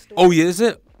the store. Oh yeah, is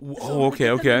it? So Oh okay,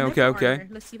 give them okay, the okay, mecha okay. armor.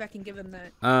 Let's see if I can give them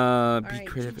that. Be Alright,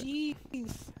 creative.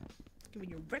 GG's. Giving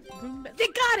your rec room best. They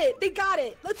got it. They got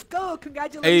it. Let's go.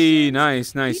 Congratulations. Hey,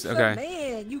 nice, nice. Pizza Okay.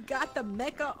 Man, you got the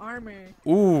mecha armor.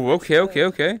 Ooh, okay, okay,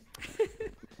 okay.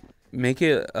 Make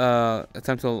it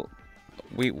attempt to.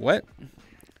 Wait, what?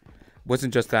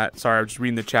 Wasn't just that. Sorry, I'm just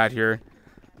reading the chat here.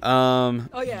 Oh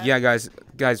yeah. Yeah, guys,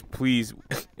 please.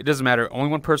 It doesn't matter. Only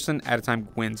one person at a time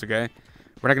wins. Okay.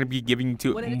 We're not gonna be giving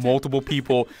to multiple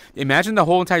people. Imagine the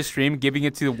whole entire stream giving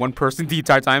it to one person the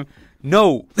entire time.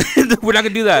 No, we're not gonna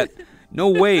do that. No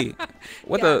way.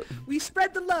 What the? We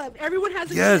spread the love. Everyone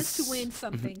has a chance to win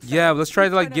something. So yeah, let's try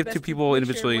to like our give best to people make sure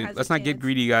individually. everyone has Let's a not get chance.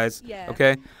 greedy, guys. Yeah.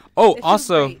 Okay. Oh, It feels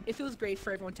also. great. It feels great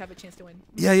for everyone to have a chance to win.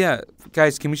 Yeah.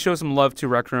 Guys, can we show some love to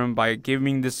Rec Room by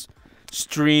giving this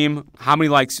stream how many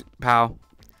likes, pal?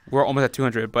 We're almost at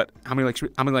 200, but how many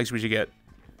likes we should get?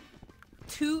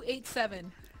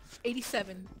 287.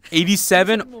 87.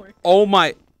 87? More. Oh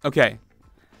my. Okay.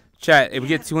 Chat, if we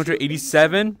get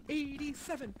 287,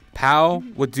 87. pal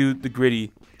would do the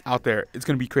gritty out there. It's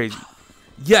going to be crazy.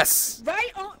 Yes.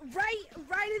 Right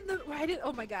in.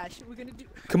 Oh my gosh, we're gonna do.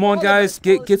 Come on, all of guys, us,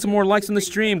 get some more likes on the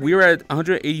stream. We were at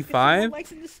 185.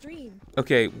 Likes in the stream.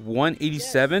 Okay,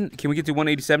 187. Can we get to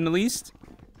 187 at least?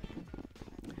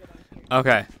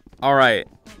 Okay. All right.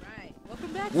 Alright,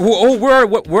 welcome back. Oh,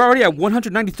 we're already at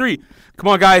 193. Come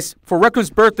on, guys! For Rec Room's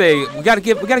birthday, we gotta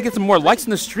get some more likes in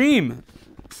the stream.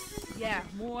 Yeah,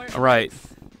 more. All right. likes.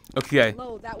 Okay.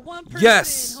 Hello, that one person.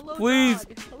 Yes, Hello, please.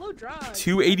 Drog. Hello, Drog.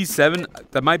 287.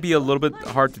 That might be a little bit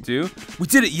hard to do. We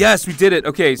did it. Yes, we did it.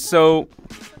 Okay, so,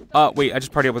 wait, I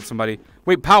just partied up with somebody.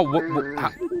 Wait, pal,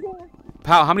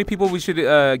 pal, how many people we should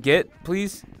get,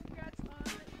 please? Congrats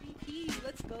on VP.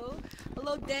 Let's go.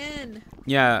 Hello, Dan.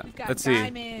 Yeah. We've got Let's see.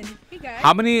 Diamond. Hey guys.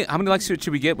 How many likes should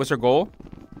we get? What's our goal?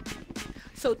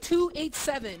 So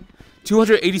 287.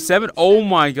 287. Oh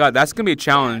my God, that's gonna be a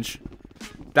challenge.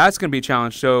 That's gonna be a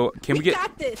challenge. So can we get?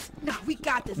 got this. No, we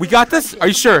got this. We got this? Are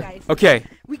you sure? Okay.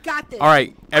 We got this. All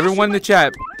right, everyone in the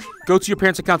chat, go to your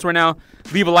parents' accounts right now.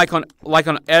 Leave a like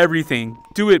on everything.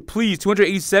 Do it, please.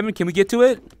 287. Can we get to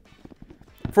it?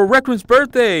 For Rec Room's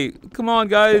birthday. Come on,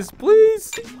 guys,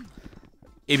 please.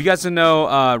 If you guys don't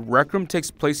know, Rec Room takes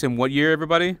place in what year,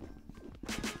 everybody?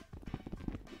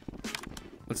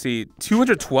 Let's see,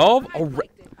 212. Oh,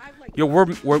 yo, we're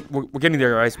getting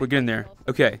there, guys. We're getting there.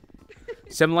 Okay.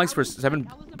 7 likes for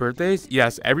 7 birthdays.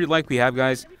 Yes, every like we have,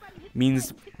 guys,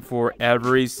 means for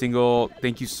every single.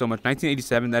 Thank you so much.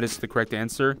 1987. That is the correct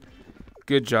answer.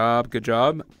 Good job. Good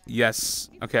job. Yes.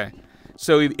 Okay.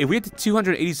 So if we get to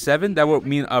 287, that would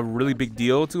mean a really big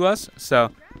deal to us. So,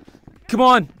 come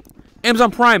on,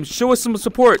 Amazon Prime, show us some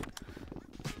support.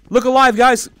 Look alive,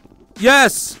 guys.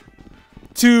 Yes.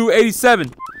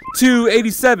 287.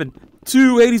 287.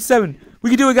 287. We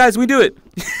can do it, guys. We can do it.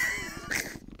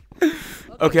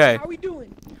 Okay. How are we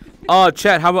doing?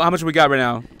 Chat, how much we got right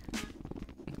now?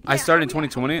 I started in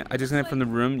 2020. I just went from the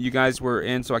room you guys were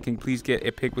in, so I can please get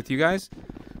a pic with you guys.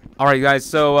 All right, guys.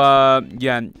 So,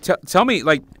 yeah. Tell me,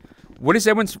 like, what is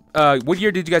everyone's? What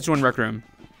year did you guys join Rec Room?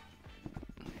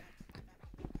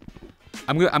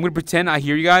 I'm gonna pretend I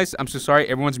hear you guys. I'm so sorry.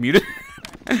 Everyone's muted,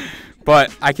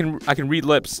 but I can read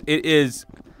lips. It is.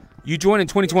 You joined in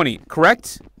 2020,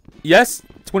 correct? Yes,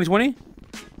 2020.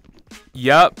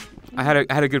 Yep. I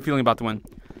had a good feeling about the one.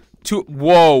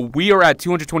 Whoa, we are at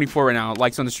 224 right now,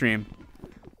 likes on the stream.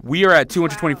 We are at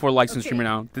 224 likes on the stream right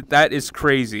now. That is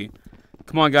crazy.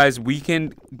 Come on, guys. We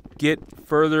can get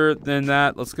further than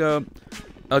that. Let's go.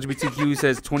 LGBTQ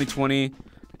says 2020.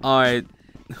 All right,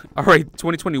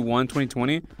 2021,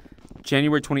 2020.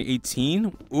 January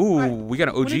 2018. Ooh, right. We got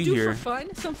an OG here.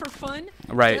 Some for fun.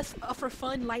 Right. Just for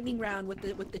fun lightning round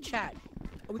with the chat.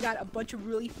 We got a bunch of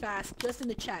really fast just in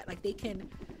the chat. Like they can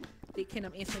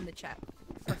answer in the chat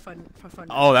for fun.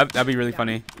 Oh, that'd be really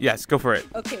funny. Yes, go for it.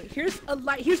 Okay, here's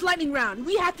lightning round.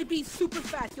 We have to be super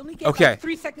fast. You only get like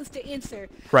 3 seconds to answer.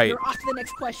 Right. You're off to the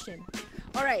next question.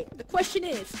 All right. The question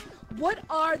is, what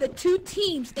are the 2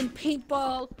 teams in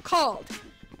paintball called?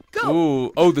 Go.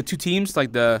 Ooh. Oh, the 2 teams,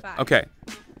 like the. 5, okay.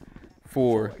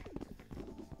 4.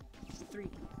 3,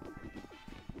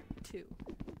 2.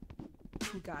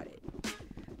 Who got it?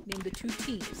 Name the 2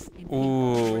 teams in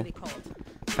paintball. What are they called?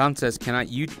 Fountain says, "Can I?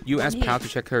 You ask Pal to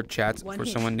check her chats for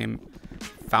someone named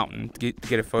Fountain to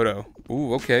get a photo."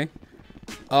 Ooh, okay.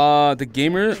 The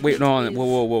gamer. Wait, no.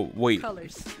 Whoa. Wait.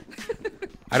 Colors.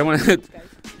 I don't want to.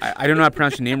 I don't know how to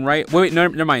pronounce your name right. Wait, no,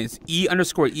 never mind. It's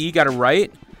E_E. Got it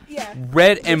right. Yeah.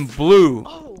 Red and blue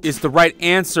Oh. is the right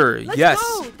answer. Let's yes.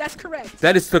 go. That's correct.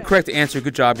 That is the correct. correct answer.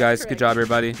 Good job, guys. Good correct. job,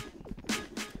 everybody.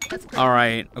 That's correct. All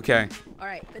right. Okay. All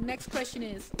right. The next question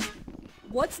is,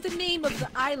 what's the name of the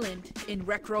island in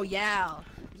Rec Royale?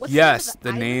 What's Yes,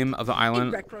 the the name of the in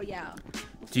island. Rec Royale?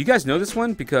 Do you guys know this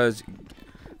one? Because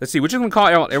let's see. We're just gonna call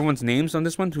out everyone's names on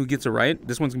this one. Who gets it right?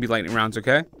 This one's gonna be lightning rounds.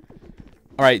 Okay.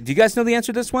 All right. Do you guys know the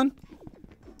answer to this one?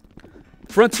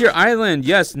 Frontier Island.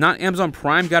 Yes. Not Amazon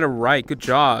Prime. Got it right. Good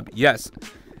job. Yes.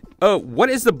 Oh, what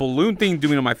is the balloon thing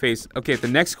doing on my face? Okay. The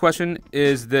next question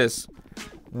is this: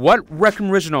 what Rec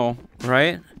Room original,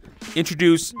 right,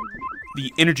 introduced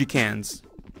the energy cans?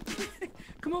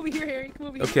 Come over here, Harry. Come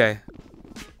over here. Okay.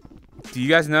 Do you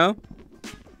guys know?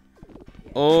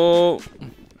 Oh,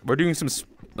 we're doing some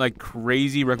like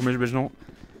crazy Rec Room original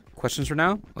questions for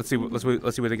now. Let's see. Let's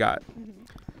see what they got.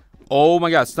 Oh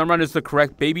my God, Stunrun is the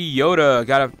correct. Baby Yoda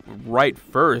got it right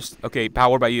first. Okay, Pal,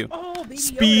 what about you? Oh, Baby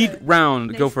Speed Yoda. round.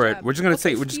 Nice Go for job. it. We're just gonna Okay,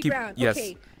 say. We're just speed keep. round. Yes.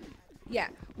 Okay. Yeah.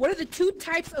 What are the two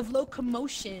types of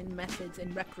locomotion methods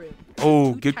in Rec Room?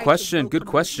 Oh, Two good types of question. Good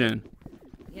locomotion. question.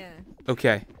 Yeah.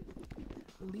 Okay.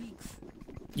 Leaks.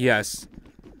 Yes.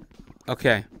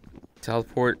 Okay.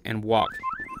 Teleport and walk.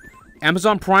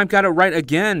 Amazon Prime got it right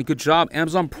again. Good job,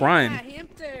 Amazon Prime. Yeah,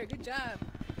 hamster. Good job.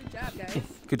 Good job, guys.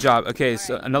 Good job. Okay,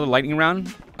 so Alright. another lightning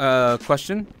round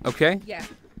question. Okay. Yeah.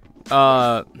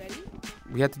 Ready? Ready?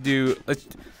 We have to do.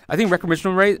 I think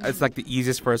recreational rate. It's like the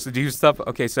easiest for us to do stuff.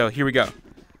 Okay, so here we go.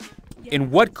 Yeah.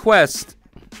 In what quest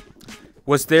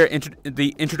was there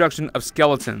the introduction of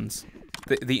skeletons,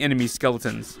 the enemy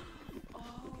skeletons?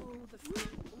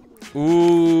 Oh,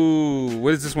 Ooh,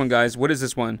 what is this one, guys? What is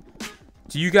this one?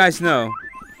 Do you guys know?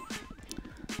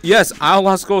 Yes, Isle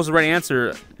Lost Gold is the right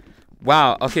answer.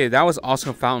 Wow. Okay, that was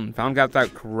also Fountain. Fountain got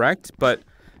that correct, but.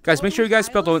 Guys, make sure you guys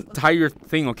spell the entire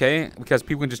thing, okay? Because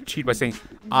people can just cheat by saying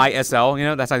ISL, you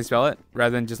know? That's how you spell it,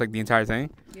 rather than just, like, the entire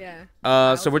thing.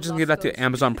 Yeah. So we're just gonna give that to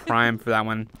Amazon Prime for that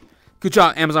one. Good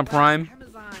job, Amazon Prime.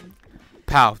 Amazon.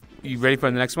 Pal, you ready for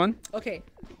the next one? Okay.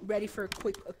 Ready for a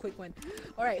quick one.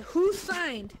 All right. Who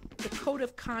signed the code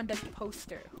of conduct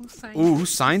poster? Who signed Ooh, it? who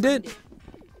signed it?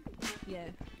 Yeah.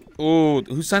 Ooh,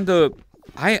 who signed the...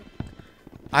 I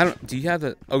don't... Do you have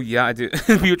the... Oh, yeah, I do.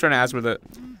 We were trying to ask for the...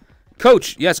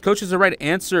 Coach. Yes, Coach is the right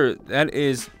answer. That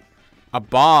is a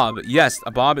Bob. Yes,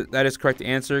 a Bob. That is correct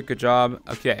answer. Good job.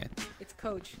 Okay. It's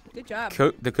Coach. Good job.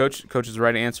 The coach is the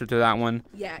right answer to that one.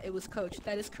 Yeah, it was Coach.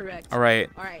 That is correct. All right.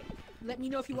 All right. Let me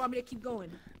know if you want me to keep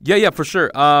going. Yeah, for sure.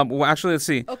 Well, actually, let's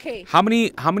see. Okay. How many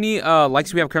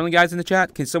likes do we have currently, guys, in the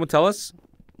chat? Can someone tell us?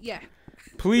 Yeah.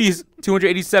 Please,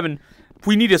 287.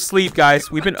 We need to sleep,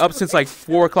 guys. We've been up since like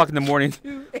 4 o'clock in the morning.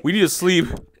 We need to sleep.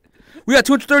 We got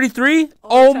 233.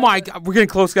 Oh my God, we're getting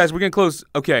close, guys. We're getting close.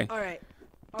 Okay. All right.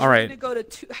 All right. We're gonna go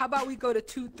to how about we go to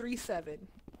 237?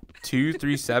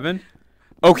 237.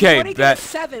 We Okay, want to get that. a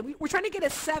 7. We're trying to get a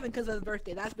 7 because of the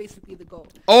birthday. That's basically the goal.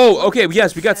 Oh, okay.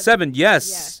 Yes, we got 7.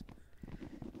 Yes.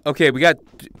 Yeah. Okay, we got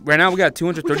right now. We got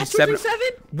We got 237.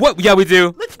 237? What? Yeah, we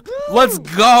do. Let's go. Let's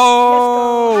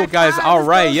go, High guys. five, All let's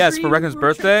right. go, Yes, Dream. for Reckon's We're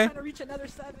birthday. trying to reach another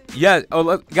 7. Yeah.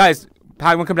 Oh, guys.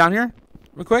 Pat, you want to come down here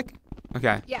real quick?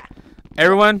 Okay. Yeah.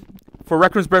 Everyone, for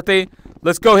Reckon's birthday,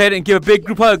 let's go ahead and give a big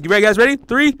group hug. You ready, guys? Ready?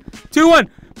 3, 2, 1.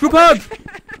 Group hug.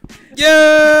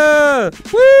 Yeah.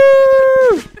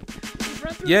 Woo.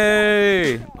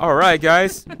 Yay. All right,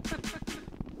 guys.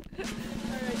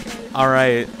 All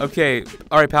right. Okay.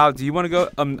 All right, pal. Do you want to go?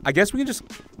 I guess we can just.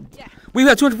 Yeah. We've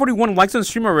got 241 likes on the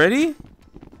stream already.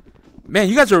 Man,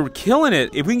 you guys are killing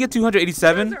it. If we can get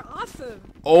 287. You guys are awesome.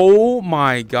 Oh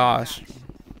my gosh.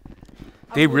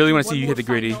 They We'll really do want to one see you more hit the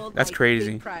gritty. final, That's like,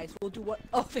 crazy. big prize. We'll do what?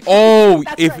 Oh,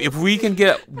 That's if right. if we can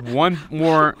get one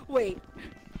more. Wait.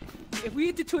 If we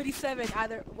get to 287,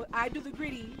 either I do the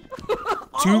gritty. all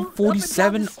up and down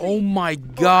 247. the Oh street, my or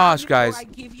gosh, or guys. I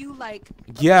give you like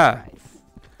a Yeah.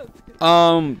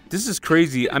 prize. This is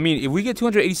crazy. I mean, if we get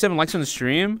 287 likes on the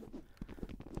stream,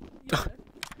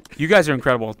 you guys are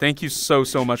incredible. Thank you so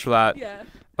much for that. Yeah.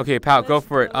 Okay, pal, go Let's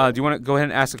for it. go. Do you want to go ahead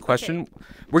and ask a question?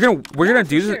 We're gonna do for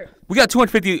this. sure. We got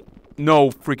 250. No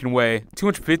freaking way.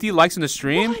 250 likes in the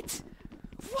stream? What?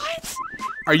 What?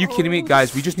 Are you kidding me, Oh,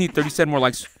 guys? We just need 37 more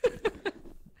likes.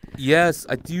 Yes,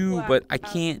 I do, Wow. but I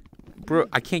can't, bro.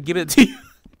 I can't give it to you.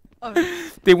 Oh,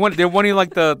 They're wanting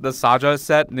like the Saja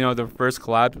set, you know, the first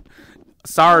collab.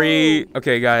 Sorry.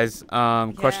 Okay, guys.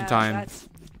 Question yeah, time.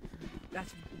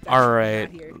 That's All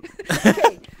right. not here.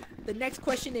 Okay. The next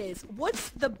question is, what's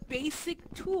the basic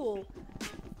tool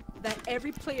that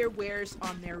every player wears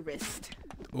on their wrist?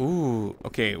 Ooh.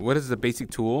 Okay. What is the basic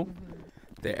tool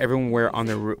that everyone wear on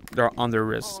their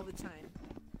wrists. All the time.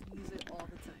 Use it all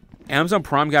the time. Amazon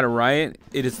Prime got it right.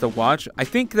 It is the watch. I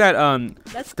think that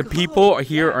Let's the go. people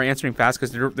here Yeah. are answering fast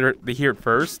because they hear it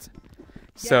first.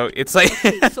 So it's like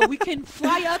Okay, so we can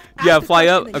fly up. yeah, ask the fly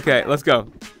up. question, and Okay, come let's back.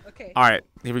 go. Okay. All right,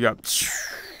 here we go.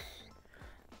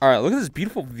 All right, look at this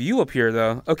beautiful view up here,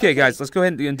 though. Okay, guys, let's go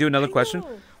ahead and do another question.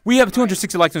 know. We have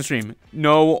 260 likes on stream.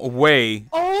 No way.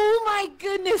 Oh my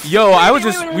goodness. Yo, I was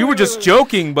Wait, just wait, we were wait, just wait.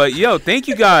 joking, but yo, thank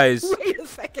you guys. Wait a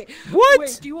second. What?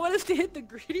 Wait, do you want us to hit the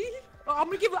gritty? Oh,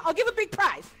 I'll give a big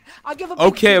prize. I'll give a big,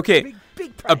 Okay, big, okay. Big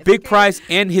A prize. big okay? prize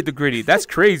and hit the gritty. That's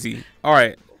crazy. All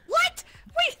right. What?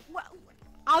 Wait. What?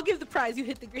 I'll give the prize. You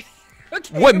hit the gritty. Okay. What,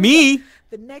 here we go. me?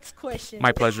 The next question.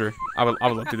 My pleasure. I would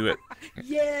love to do it.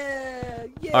 Yeah.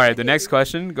 Yeah. All right, the okay. next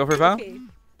question. Go for it, pal. Okay.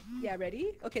 Yeah,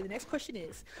 ready? Okay, the next question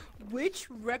is, which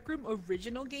Rec Room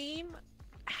original game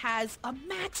has a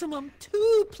maximum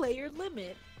 2-player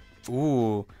limit?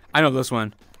 Ooh, I know this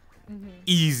one.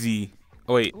 Easy.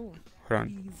 Oh wait, Ooh, hold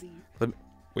on. easy.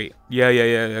 Wait.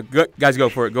 Yeah. Guys, go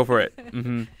for it. Go for it.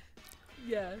 Mhm.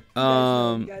 Yeah.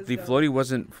 The floaty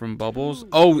wasn't from Bubbles.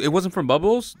 Oh, it wasn't from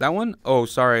Bubbles? That one? Oh,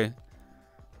 sorry.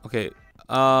 Okay.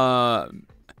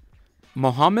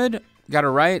 Mohammed got it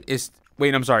right.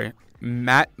 Wait, I'm sorry.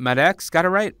 Madex got it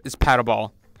right. It's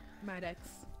paddleball. Madex.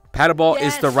 Paddleball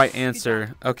is the Yes, right good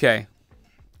answer. Okay.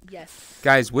 Yes.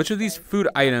 Guys, which of these food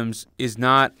items is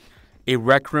not a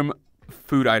Rec Room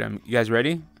food item? You guys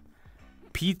ready?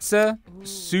 Pizza,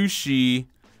 sushi,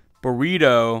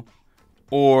 burrito,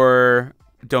 or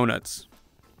donuts?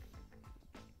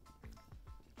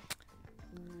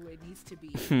 Ooh, it needs to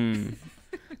be.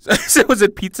 So was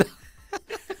it pizza?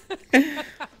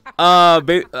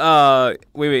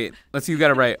 Wait. Let's see who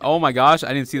got it right. Oh my gosh,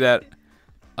 I didn't see that.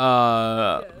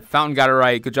 Fountain got it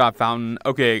right. Good job, Fountain.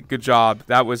 Okay, good job.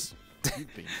 That was.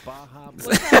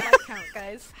 What's that like count,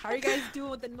 guys? How are you guys doing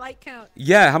with the like count?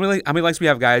 Yeah. How many likes we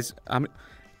have, guys?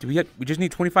 We just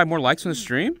need 25 more likes on the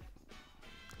stream.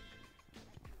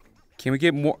 Can we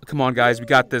get more? Come on, guys. We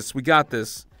got this. 25.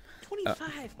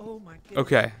 Oh my goodness.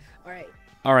 Okay.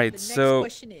 All right. The next so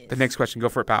question is, the next question. Go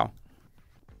for it, pal.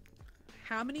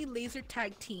 how many laser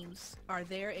tag teams are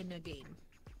there in a game?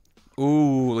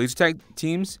 Ooh, laser tag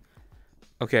teams.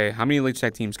 Okay, how many laser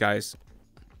tag teams, guys?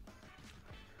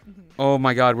 Oh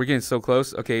my God, we're getting so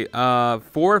close. Okay,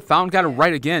 4. Fountain got it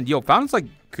right again. Yo, Fountain's like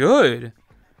good.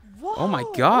 Whoa, Oh my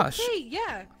gosh. Okay,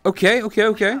 yeah. Okay.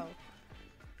 Wow.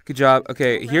 Good job.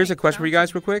 Okay, All here's a right, question for you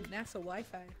guys, real Fountain, quick. NASA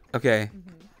Wi-Fi. Okay.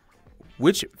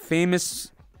 Which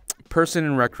famous person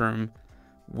in Rec Room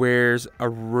wears a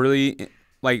really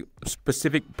like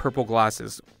specific purple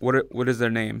glasses? What is their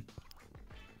name?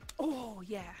 Oh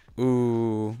yeah.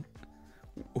 Ooh.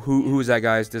 Who is that,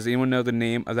 guys? Does anyone know the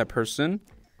name of that person?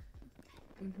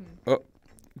 Oh,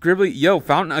 Gribbly, yo,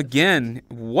 Fountain again.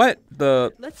 What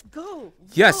the? Let's go.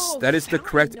 Yes, Whoa, that is the Fountain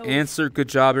correct knows. answer. Good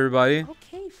job, everybody.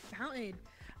 Okay, Fountain.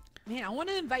 Man, I want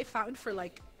to invite Fountain for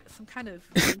like some kind of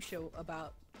game show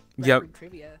about Rec Yep. Room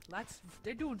trivia.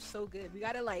 They're doing so good. We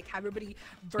gotta like have everybody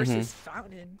versus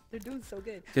Fountain. They're doing so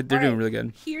good. They're doing Alright, really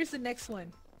good. Here's the next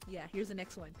one. Yeah, here's the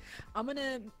next one.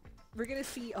 We're gonna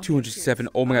see. Okay, 207.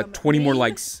 here's, Oh my God, 20 more name-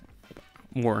 likes.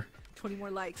 More. 20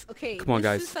 more likes. Okay. Come on, this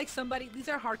guys. is like somebody. These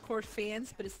are hardcore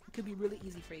fans, but it could be really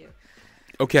easy for you.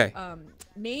 Okay.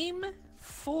 Name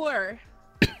four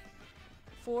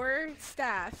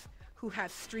staff who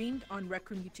have streamed on Rec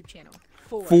Room YouTube channel.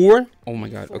 4. 4? Oh my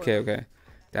God. 4. Okay.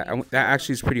 That Name 4 that of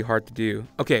actually is pretty hard to do.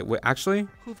 Okay, wait, actually,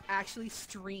 who've actually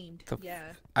streamed. Yeah.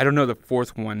 I don't know the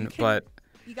 4th one, can- but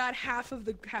You got half of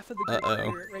the group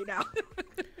Uh-oh. here right now.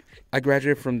 I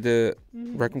graduated from the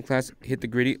Rec Room class, hit the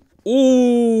gritty.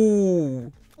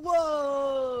 Ooh!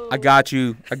 Whoa! I got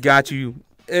you.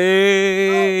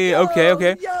 Hey,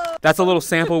 okay. Yo! That's a little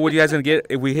sample of what you guys gonna get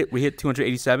if we hit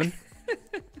 287.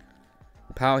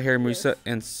 Pal, Harry, Marisa,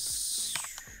 and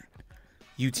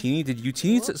Utini. Did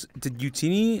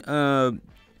Utini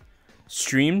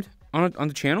streamed on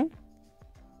the channel?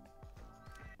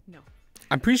 No.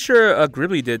 I'm pretty sure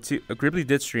Gribbly did too. Gribbly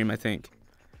did stream, I think.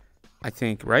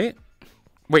 Right?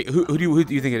 Wait, who do you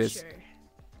think it is? Sure.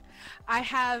 I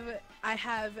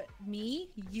have me,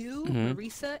 you,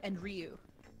 Marisa, and Ryu.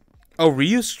 Oh,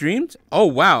 Ryu streamed? Oh,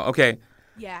 wow. Okay.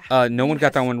 Yeah. No one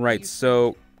got that one right.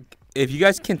 So, if you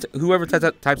guys can, whoever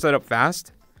types that up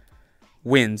fast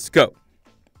wins. Go.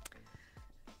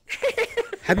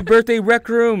 Happy birthday, Rec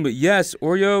Room. Yes,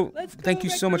 Oreo. Let's go, Thank you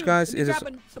Rec so much, Room. guys. Let me It is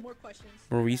grab some more questions.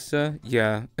 Marisa.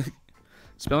 Yeah.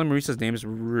 Spelling Marisa's name is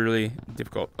really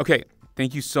difficult. Okay.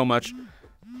 Thank you so much.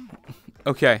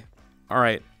 Okay. All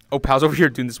right. Oh, Pal's over here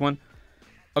doing this one.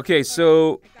 Okay,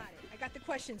 so I got it. I got the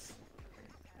questions.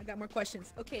 got more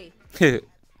questions. Okay.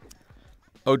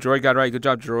 Oh, Droid got it right. Good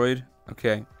job, Droid.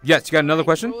 Okay. Yes, you got another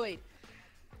question? Droid.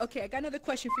 Okay, I got another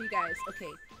question for you guys. Okay.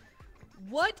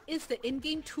 What is the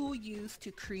in-game tool used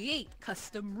to create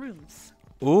custom rooms?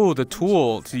 Ooh, the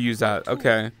tool to use that.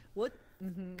 Okay. What?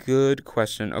 Good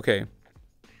question. Okay.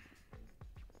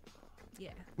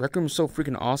 Yeah. Rec Room's so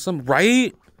freaking awesome,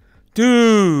 right?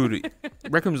 Dude,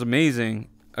 Rec Room's amazing.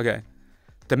 Okay.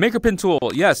 The Maker Pin tool.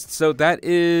 Yes, so that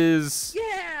is...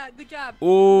 Yeah, good job.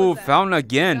 Oh, Fountain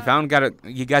again. Fountain got it.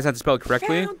 You guys have to spell it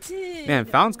correctly. Fountain. Man,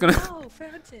 Fountain's gonna... Oh,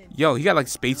 Fountain. Yo, he got like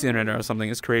space internet or something.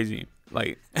 It's crazy.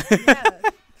 Like... Yeah,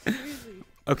 seriously.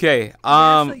 Okay.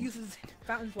 NASA uses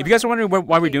Fountain's If you guys are wondering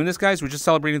why we're doing this, guys, we're just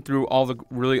celebrating through all the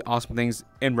really awesome things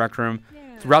in Rec Room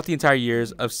throughout the entire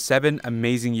years of 7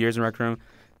 amazing years in Rec Room.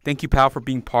 Thank you, pal, for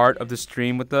being part of the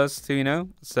stream with us too. You know,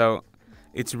 so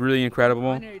it's really incredible.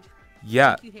 Honored.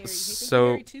 Yeah. Thank you, Harry. So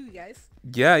Harry too, guys.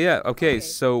 yeah. Okay,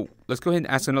 so let's go ahead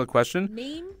and ask another question.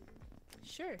 Name.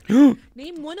 Sure.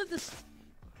 Name one of the.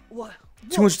 What?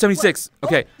 276. What?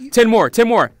 Okay, Oh, 10 more. 10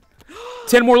 more.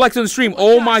 10 more likes on the stream.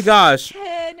 Oh my gosh.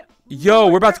 10 Yo,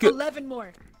 more. we're about to get 11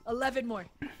 more. 11 more.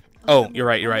 Oh, you're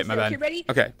right. You're right. My bad. Okay, ready?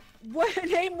 Okay.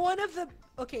 Name one of the.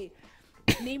 Okay.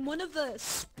 Name one of the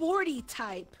sporty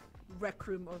type Rec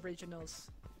Room originals.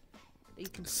 That you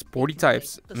can, Sporty that you can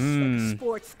types. make. Like a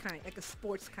sports kind. Like a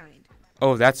sports kind.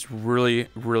 Oh, that's really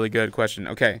good question.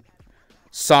 Okay.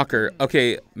 Soccer.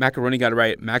 Okay, Macaroni got it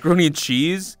right. Macaroni and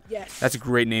cheese? Yes. That's a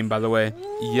great name, by the way.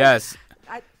 Ooh. Yes.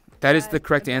 That is I- the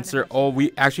correct I answer. found it. Oh,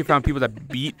 we actually found people that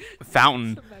beat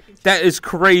Fountain. That is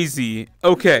crazy.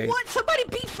 Okay. What? Somebody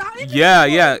beat Fountain?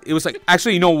 Yeah. It was like,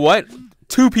 actually, you know what?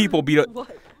 2 people beat it.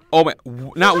 What? Oh, my.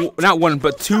 Not one,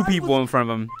 but 2 people in front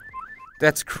of him.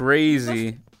 That's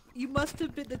crazy. You must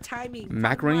have been the timing.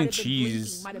 Macaroni Might and have been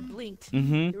cheese. blinking, might have blinked.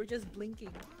 Mhm. They were just blinking.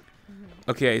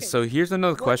 Okay, so here's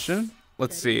another question.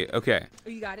 Let's see. Okay. Oh,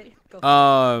 you got it? Go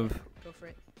for it. Go for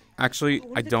it. Actually,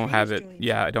 What I did the don't have traders it. join?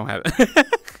 Yeah, I don't have it.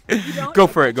 You don't? Go I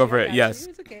for it. got Go you, for I it. got Yes. you.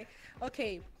 It's okay.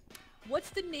 Okay. What's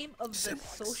the name of the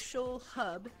social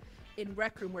hub in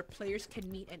Rec Room where players can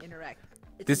meet and interact?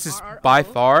 It's This an is RRO. by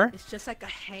far It's just like a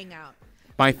hangout.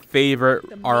 my favorite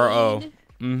The RO. main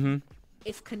Mm-hmm.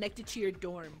 is connected to your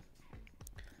dorm.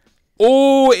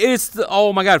 Oh,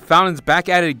 oh my God, Fountain's back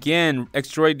at it again.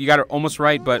 X-Droid, you got it almost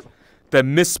right, but the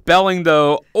misspelling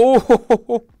though.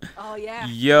 Oh. Oh yeah.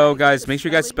 Yo, Gotta get guys, the make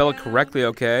sure you guys spell it down. correctly,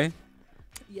 okay?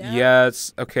 Yeah.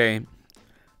 Yes. Okay.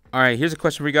 All right, here's a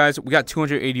question for you guys. We got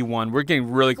 281. We're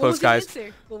getting really What was close, the guys.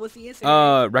 answer? What was the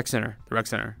answer? Rec Center. The Rec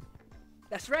Center.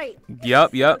 That's right.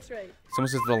 Yep. That's right. Someone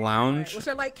says the All right, lounge. what's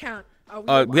our like count?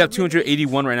 Are We have are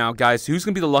 281 right now, guys. Who's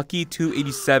gonna be the lucky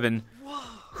 287?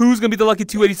 Who's gonna be the lucky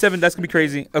 287? That's gonna be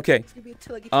crazy. Okay. It's gonna be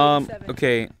until I get to 87.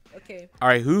 Okay. Okay. All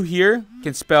right. Who here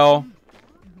can spell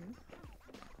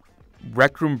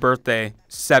Rec Room birthday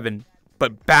 7,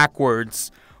 but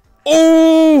backwards?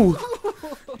 Oh!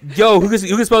 Yo, who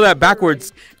can spell that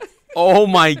backwards? Oh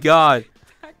my God.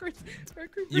 Backwards.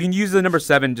 You can use the number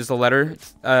 7, just a letter.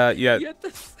 Yeah, You have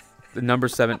to the number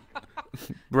 7.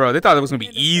 Bro, they thought it was gonna be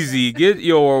easy. Get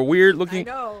your weird I looking.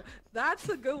 know. That's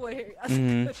a good one. That's a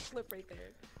good slip right there.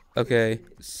 Okay,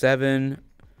 7.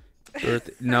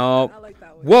 No. I like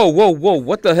that one. Whoa!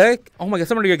 What the heck? Oh my God!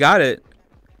 Somebody got it.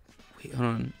 Wait, hold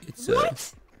on. It's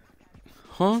What?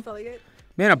 huh? Spelling it?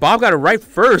 Man, Bob got it right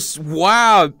first.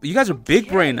 Wow, you guys are big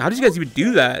brain. How did you guys even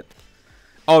do that?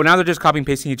 Oh, now they're just copying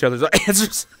pasting each other's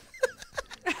answers.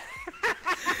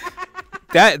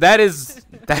 that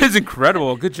is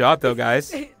incredible. Good job though, guys.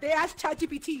 They asked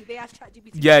ChatGPT.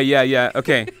 Yeah.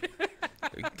 Okay.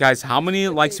 Guys, how many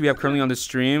likes do we have currently on the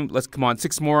stream? Let's come on,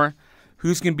 6 more.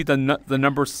 Who's gonna be the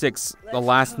number 6, the Let's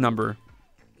last go. number?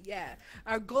 Yeah.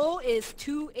 Our goal is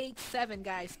 287,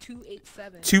 guys.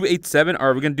 287. 287.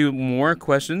 Are we gonna do more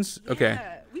questions? Okay.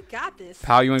 Yeah, we got this.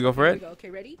 Pal, you wanna go for Here we it? go. Okay,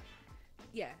 ready?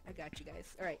 Yeah, I got you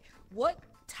guys. All right. What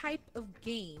type of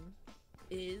game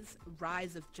is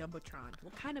Rise of Jumbotron?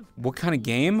 What kind of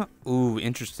game? Ooh,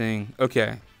 interesting.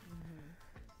 Okay.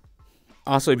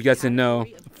 Also, if you guys didn't know,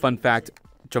 fun fact,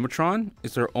 Jumbotron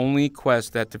is their only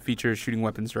quest that to feature shooting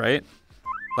weapons, right?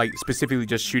 Like specifically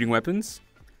just shooting weapons.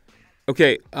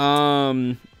 Okay,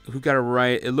 who got it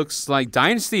right? It looks like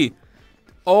Dynasty.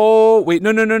 Oh, wait,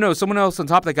 no. Someone else on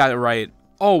top that got it right.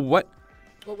 Oh, what?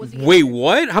 What was the Wait, answer?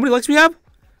 what? How many likes we have?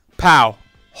 Pow.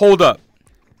 Hold up.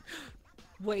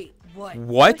 Wait, what?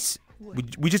 What?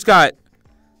 We just got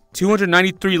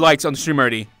 293 likes on the stream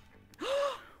already.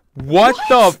 What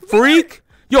the freak?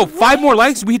 Yo, 5 more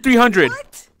likes, we hit 300.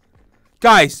 What?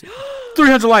 Guys,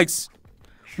 300 likes.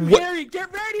 What? Harry,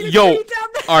 get ready to Yo, get down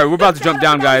there. all right, we're about to jump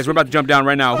down, guys. We're about to jump down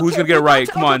right now. Who's Okay, gonna get it we're right?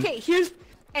 about to- Come on. Okay,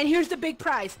 And here's the big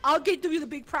prize. I'll get you the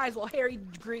big prize while Harry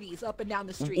gritties up and down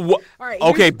the street. What? All right.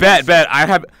 Okay, bet. I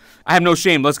have no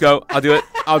shame. Let's go. I'll do it.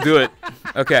 I'll do it.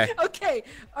 Okay. Okay.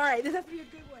 All right. This has to be a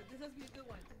good one. This has to be a good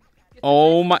one.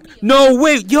 Oh my! No,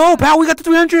 wait, yo, pal, we got the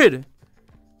 300.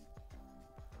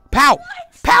 Pal,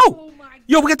 pal, Oh my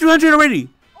yo, we got 300 already.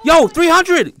 Yo,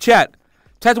 300. Chat,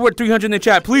 type the word 300 in the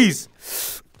chat, please.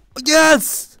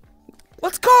 Yes.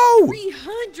 Let's go.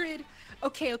 300.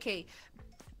 Okay. Okay.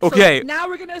 Okay. So now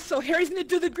So Harry's gonna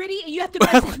do the gritty, and you have to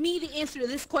message me the answer to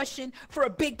this question for a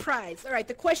big prize. All right.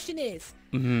 The question is,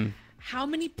 how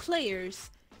many players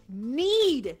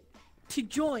need to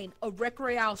join a Rec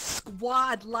Royale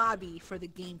squad lobby for the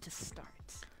game to start?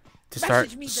 To start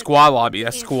Message me the squad lobby. A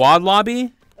answer. squad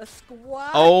lobby? A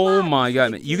squad. Oh lobby my for god,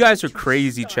 the man. You game guys are to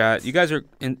crazy, start. chat. You guys are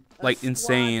Squad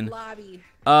insane. lobby.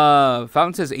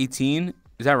 Fountain says 18.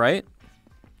 Is that right?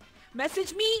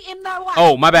 Message me in my watch.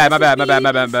 Oh, my bad, my Message bad, my me bad, my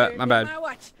in bad, Instagram my in bad. My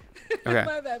watch. Okay.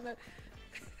 My bad.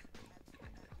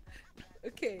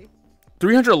 Okay.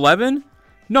 311?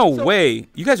 No So- way.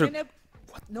 You guys are. And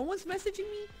no one's messaging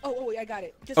me? Oh, wait, I got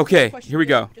it. Just Okay, one question. here we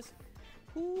go. Just,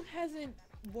 who hasn't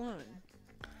won?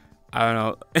 I don't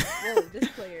know. Whoa, this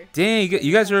player. Dang,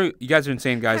 you guys are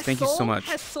insane, guys. Has Thank you so Soul- much.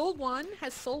 Has Soul won?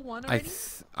 Has Soul won already?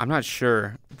 I'm not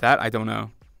sure. That I don't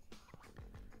know.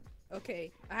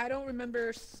 Okay, I don't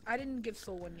remember. I didn't give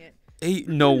Soul one yet. Hey,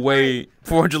 no way.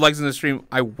 400 likes in the stream.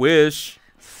 I wish.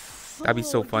 That'd be so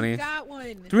Soul, funny. You got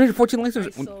one. 314 likes.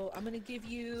 Alright, so I'm gonna give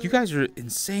you. You guys are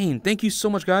insane. Thank you so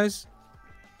much, guys.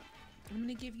 I'm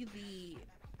gonna give you the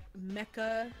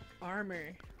mecha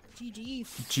armor. GG's.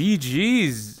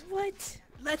 GG's. What?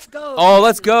 Let's go. Oh,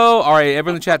 let's go. All right, everyone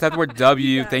in the chat, type the word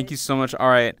W. Thank you so much. All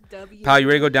right. W. Pal, you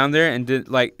ready to go down there and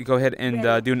go ahead and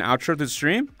Ready. do an outro to the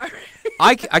stream? Alright.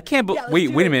 I can't. Yeah, let's Wait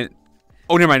do a it. minute.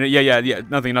 Oh, never mind. Yeah.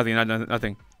 Nothing.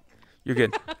 Nothing. You're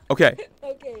good. Okay.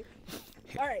 Okay.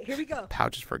 All right, here we go. Pal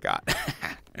just forgot.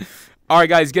 All right,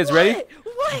 guys, you guys ready?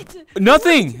 What?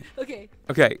 Nothing. Okay.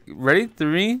 Okay, ready?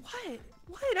 3. What?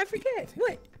 What? I forget.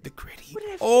 What? The gritty. What did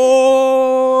I forget?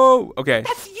 Oh. Okay.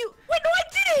 That's you. Wait, no,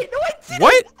 I didn't. No, I didn't.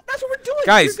 What? That's what we're doing.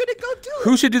 Guys, You're gonna go do it.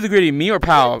 Who should do the gritty? Me or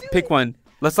Pal? do Pick it. one.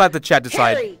 Let's let the chat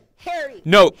decide. Harry.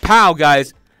 No, Pal,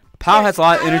 guys. Pal has a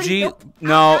lot of I already energy. know-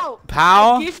 No, Ow.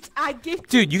 Pal. I gift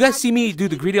Dude, you guys see me do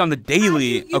the gritty on the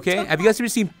daily, you okay? took Have you guys ever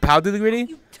seen Pal do the gritty?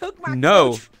 You took my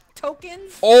No. coach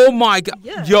tokens. Oh my god.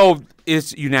 Yeah. Yo,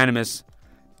 it's unanimous.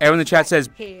 Everyone in the chat says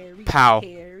Harry. Pal.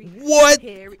 Harry. What?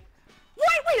 Harry.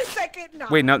 Wait a second. No.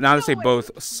 Wait, now they No say way. both.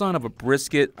 Son of a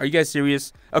brisket. Are you guys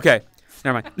serious? Okay,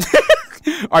 never mind.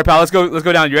 All right, Pal, let's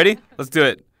go down. You ready? Let's do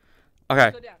it.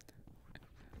 Okay. Go down.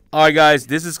 All right, guys.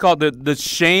 This is called the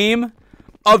shame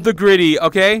of the gritty.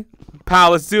 Okay,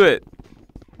 Pal, let's do it.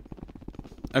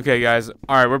 Okay, guys.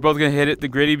 All right, we're both gonna hit it the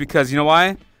gritty because you know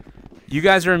why? You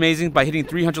guys are amazing by hitting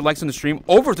 300 likes on the stream.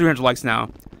 Over 300 likes now.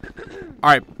 All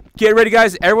right, get ready,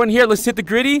 guys. Everyone here, let's hit the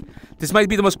gritty. This might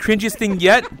be the most cringiest thing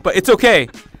yet, but it's okay.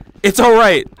 It's all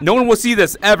right. No one will see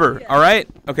this ever. All right?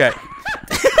 Okay.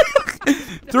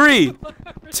 3,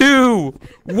 2,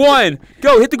 1,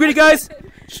 go! Hit the gritty, guys.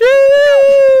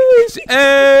 Sheesh!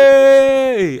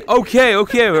 Hey! Okay,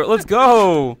 let's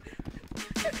go.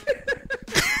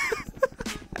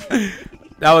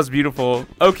 That was beautiful.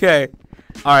 Okay.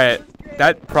 All right.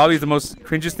 That probably is the most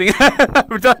cringiest thing I've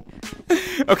ever done.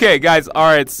 Okay, guys. All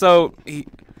right. So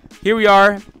here we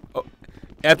are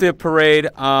at the parade.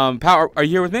 Pal, are you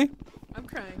here with me? I'm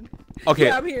crying. Okay.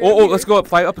 Yeah, I'm here, Oh, I'm here. let's go up,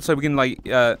 fly up so we can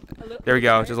there we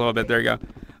go. Just a little bit. There you go.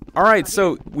 All right.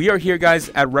 So we are here, guys,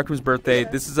 at Recroom's birthday.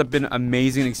 This has been an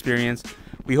amazing experience.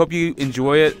 We hope you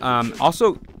enjoy it.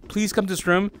 Also, please come to this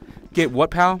room. Get what,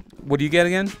 Pal? What do you get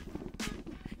again?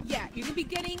 Yeah, you're gonna be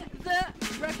getting the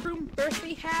Rec Room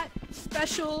birthday hat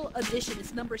special edition.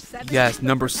 It's number 7. Yes, It's the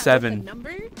number first hat with 7. the number,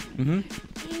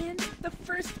 Mm-hmm. and the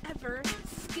first ever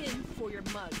skin for your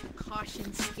mug,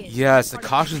 caution skin. Yes, the Part of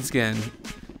caution skin.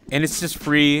 And it's just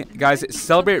free. Guys,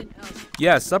 celebrate. Something else.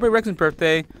 Yeah, celebrate Rex's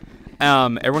birthday.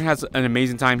 Everyone has an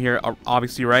amazing time here,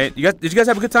 obviously, right? Did you guys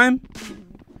have a good time?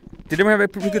 Did everyone have a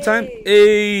pretty good time?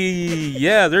 Hey,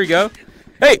 yeah, there you go.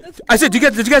 Hey, I said, did you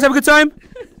guys have a good time?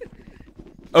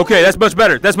 Okay, that's much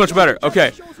better. That's much better.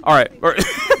 Okay, all right.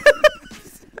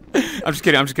 I'm just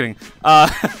kidding.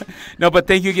 No, but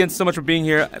thank you again so much for being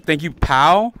here. Thank you,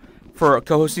 Pal, for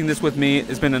co-hosting this with me.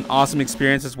 It's been an awesome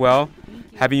experience as well.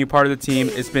 Having you part of the team,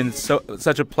 it's been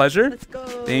such a pleasure. Let's go.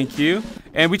 Thank you.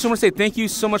 And we just want to say thank you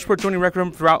so much for joining Rec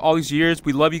Room throughout all these years.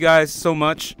 We love you guys so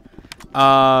much.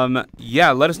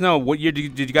 Yeah, let us know what year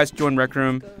did you guys join Rec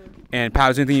Room. And Pal,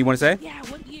 is there anything you want to say? Yeah,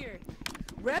 what year?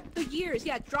 Rep the years.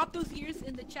 Yeah, drop those years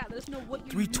in the chat. Let us know what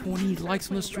you 320 likes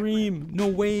on the stream. No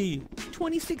way.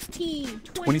 2016.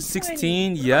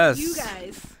 2016, yes. You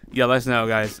guys. Yeah, let us know,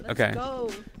 guys. Let's okay. Go.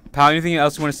 Pal, anything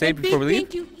else you want to say And before we leave?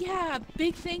 Thank you. Yeah,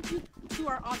 big thank you to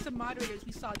our awesome moderators.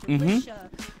 We saw Delisha.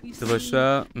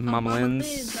 Delisha, Mama Lynn's.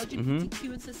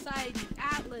 LGBTQ in Society,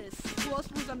 Atlas. Who else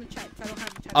was on the chat? I don't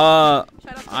have the chat. Shout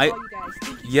out to all you guys.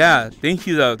 Thank you. Yeah, thank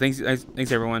you though. Thanks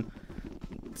everyone.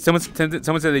 Someone said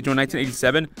they joined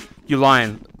 1987. You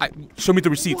lying? Show me the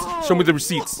receipts. Whoa, show me the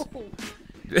receipts. Whoa.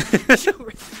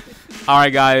 All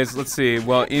right, guys. Let's see.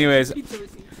 Well, anyways,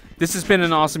 this has been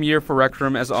an awesome year for Rec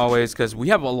Room as always, because we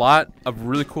have a lot of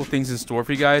really cool things in store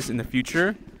for you guys in the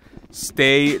future.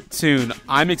 Stay tuned.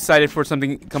 I'm excited for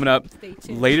something coming up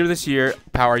later this year.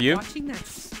 How are you? Watching that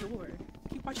store.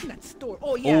 Keep watching that store.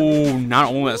 Oh yeah. Oh, not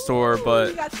only that store,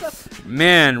 but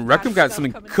man, Rec Room got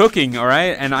something cooking. All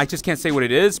right, and I just can't say what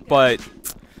it is, but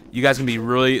you guys can be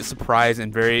really surprised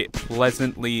and very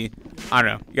pleasantly. I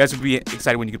don't know. You guys would be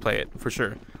excited when you could play it for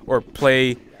sure, or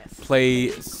play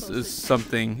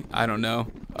something. I don't know.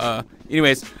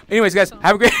 Anyways, guys,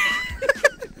 have a great.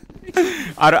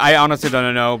 I honestly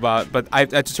don't know about, but I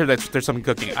just heard that there's something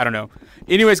cooking. I don't know.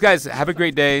 Anyways, guys, have a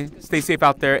great day. Stay safe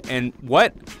out there. And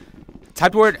what?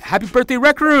 Type the word "Happy Birthday,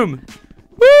 Rec Room."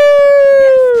 Woo!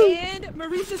 Yes, and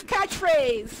Maurice's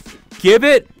catchphrase. Give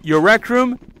it your Rec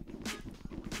Room.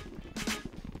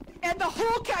 And the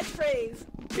whole catchphrase.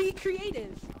 Be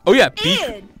creative. Oh yeah,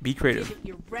 be creative. Give it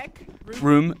your Rec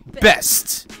Room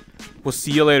best. We'll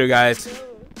see you later, guys.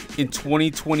 In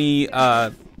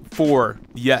 2024.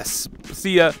 Yes.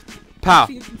 See ya, pal.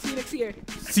 See you next year.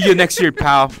 See you next year,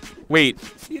 pal. Wait.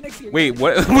 See you next year. Wait,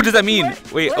 what? What does that mean?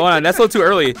 Wait, hold on. That's a little too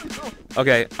early.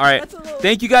 Okay, all right.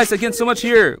 Thank you guys again so much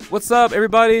here. What's up,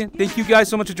 everybody? Thank you guys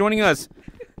so much for joining us.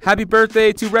 Happy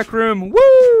birthday to Rec Room.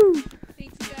 Woo!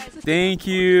 Thanks, guys. Thank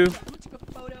you.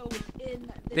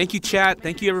 Thank you, chat.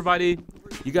 Thank you, everybody.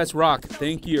 You guys rock.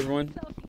 Thank you, everyone.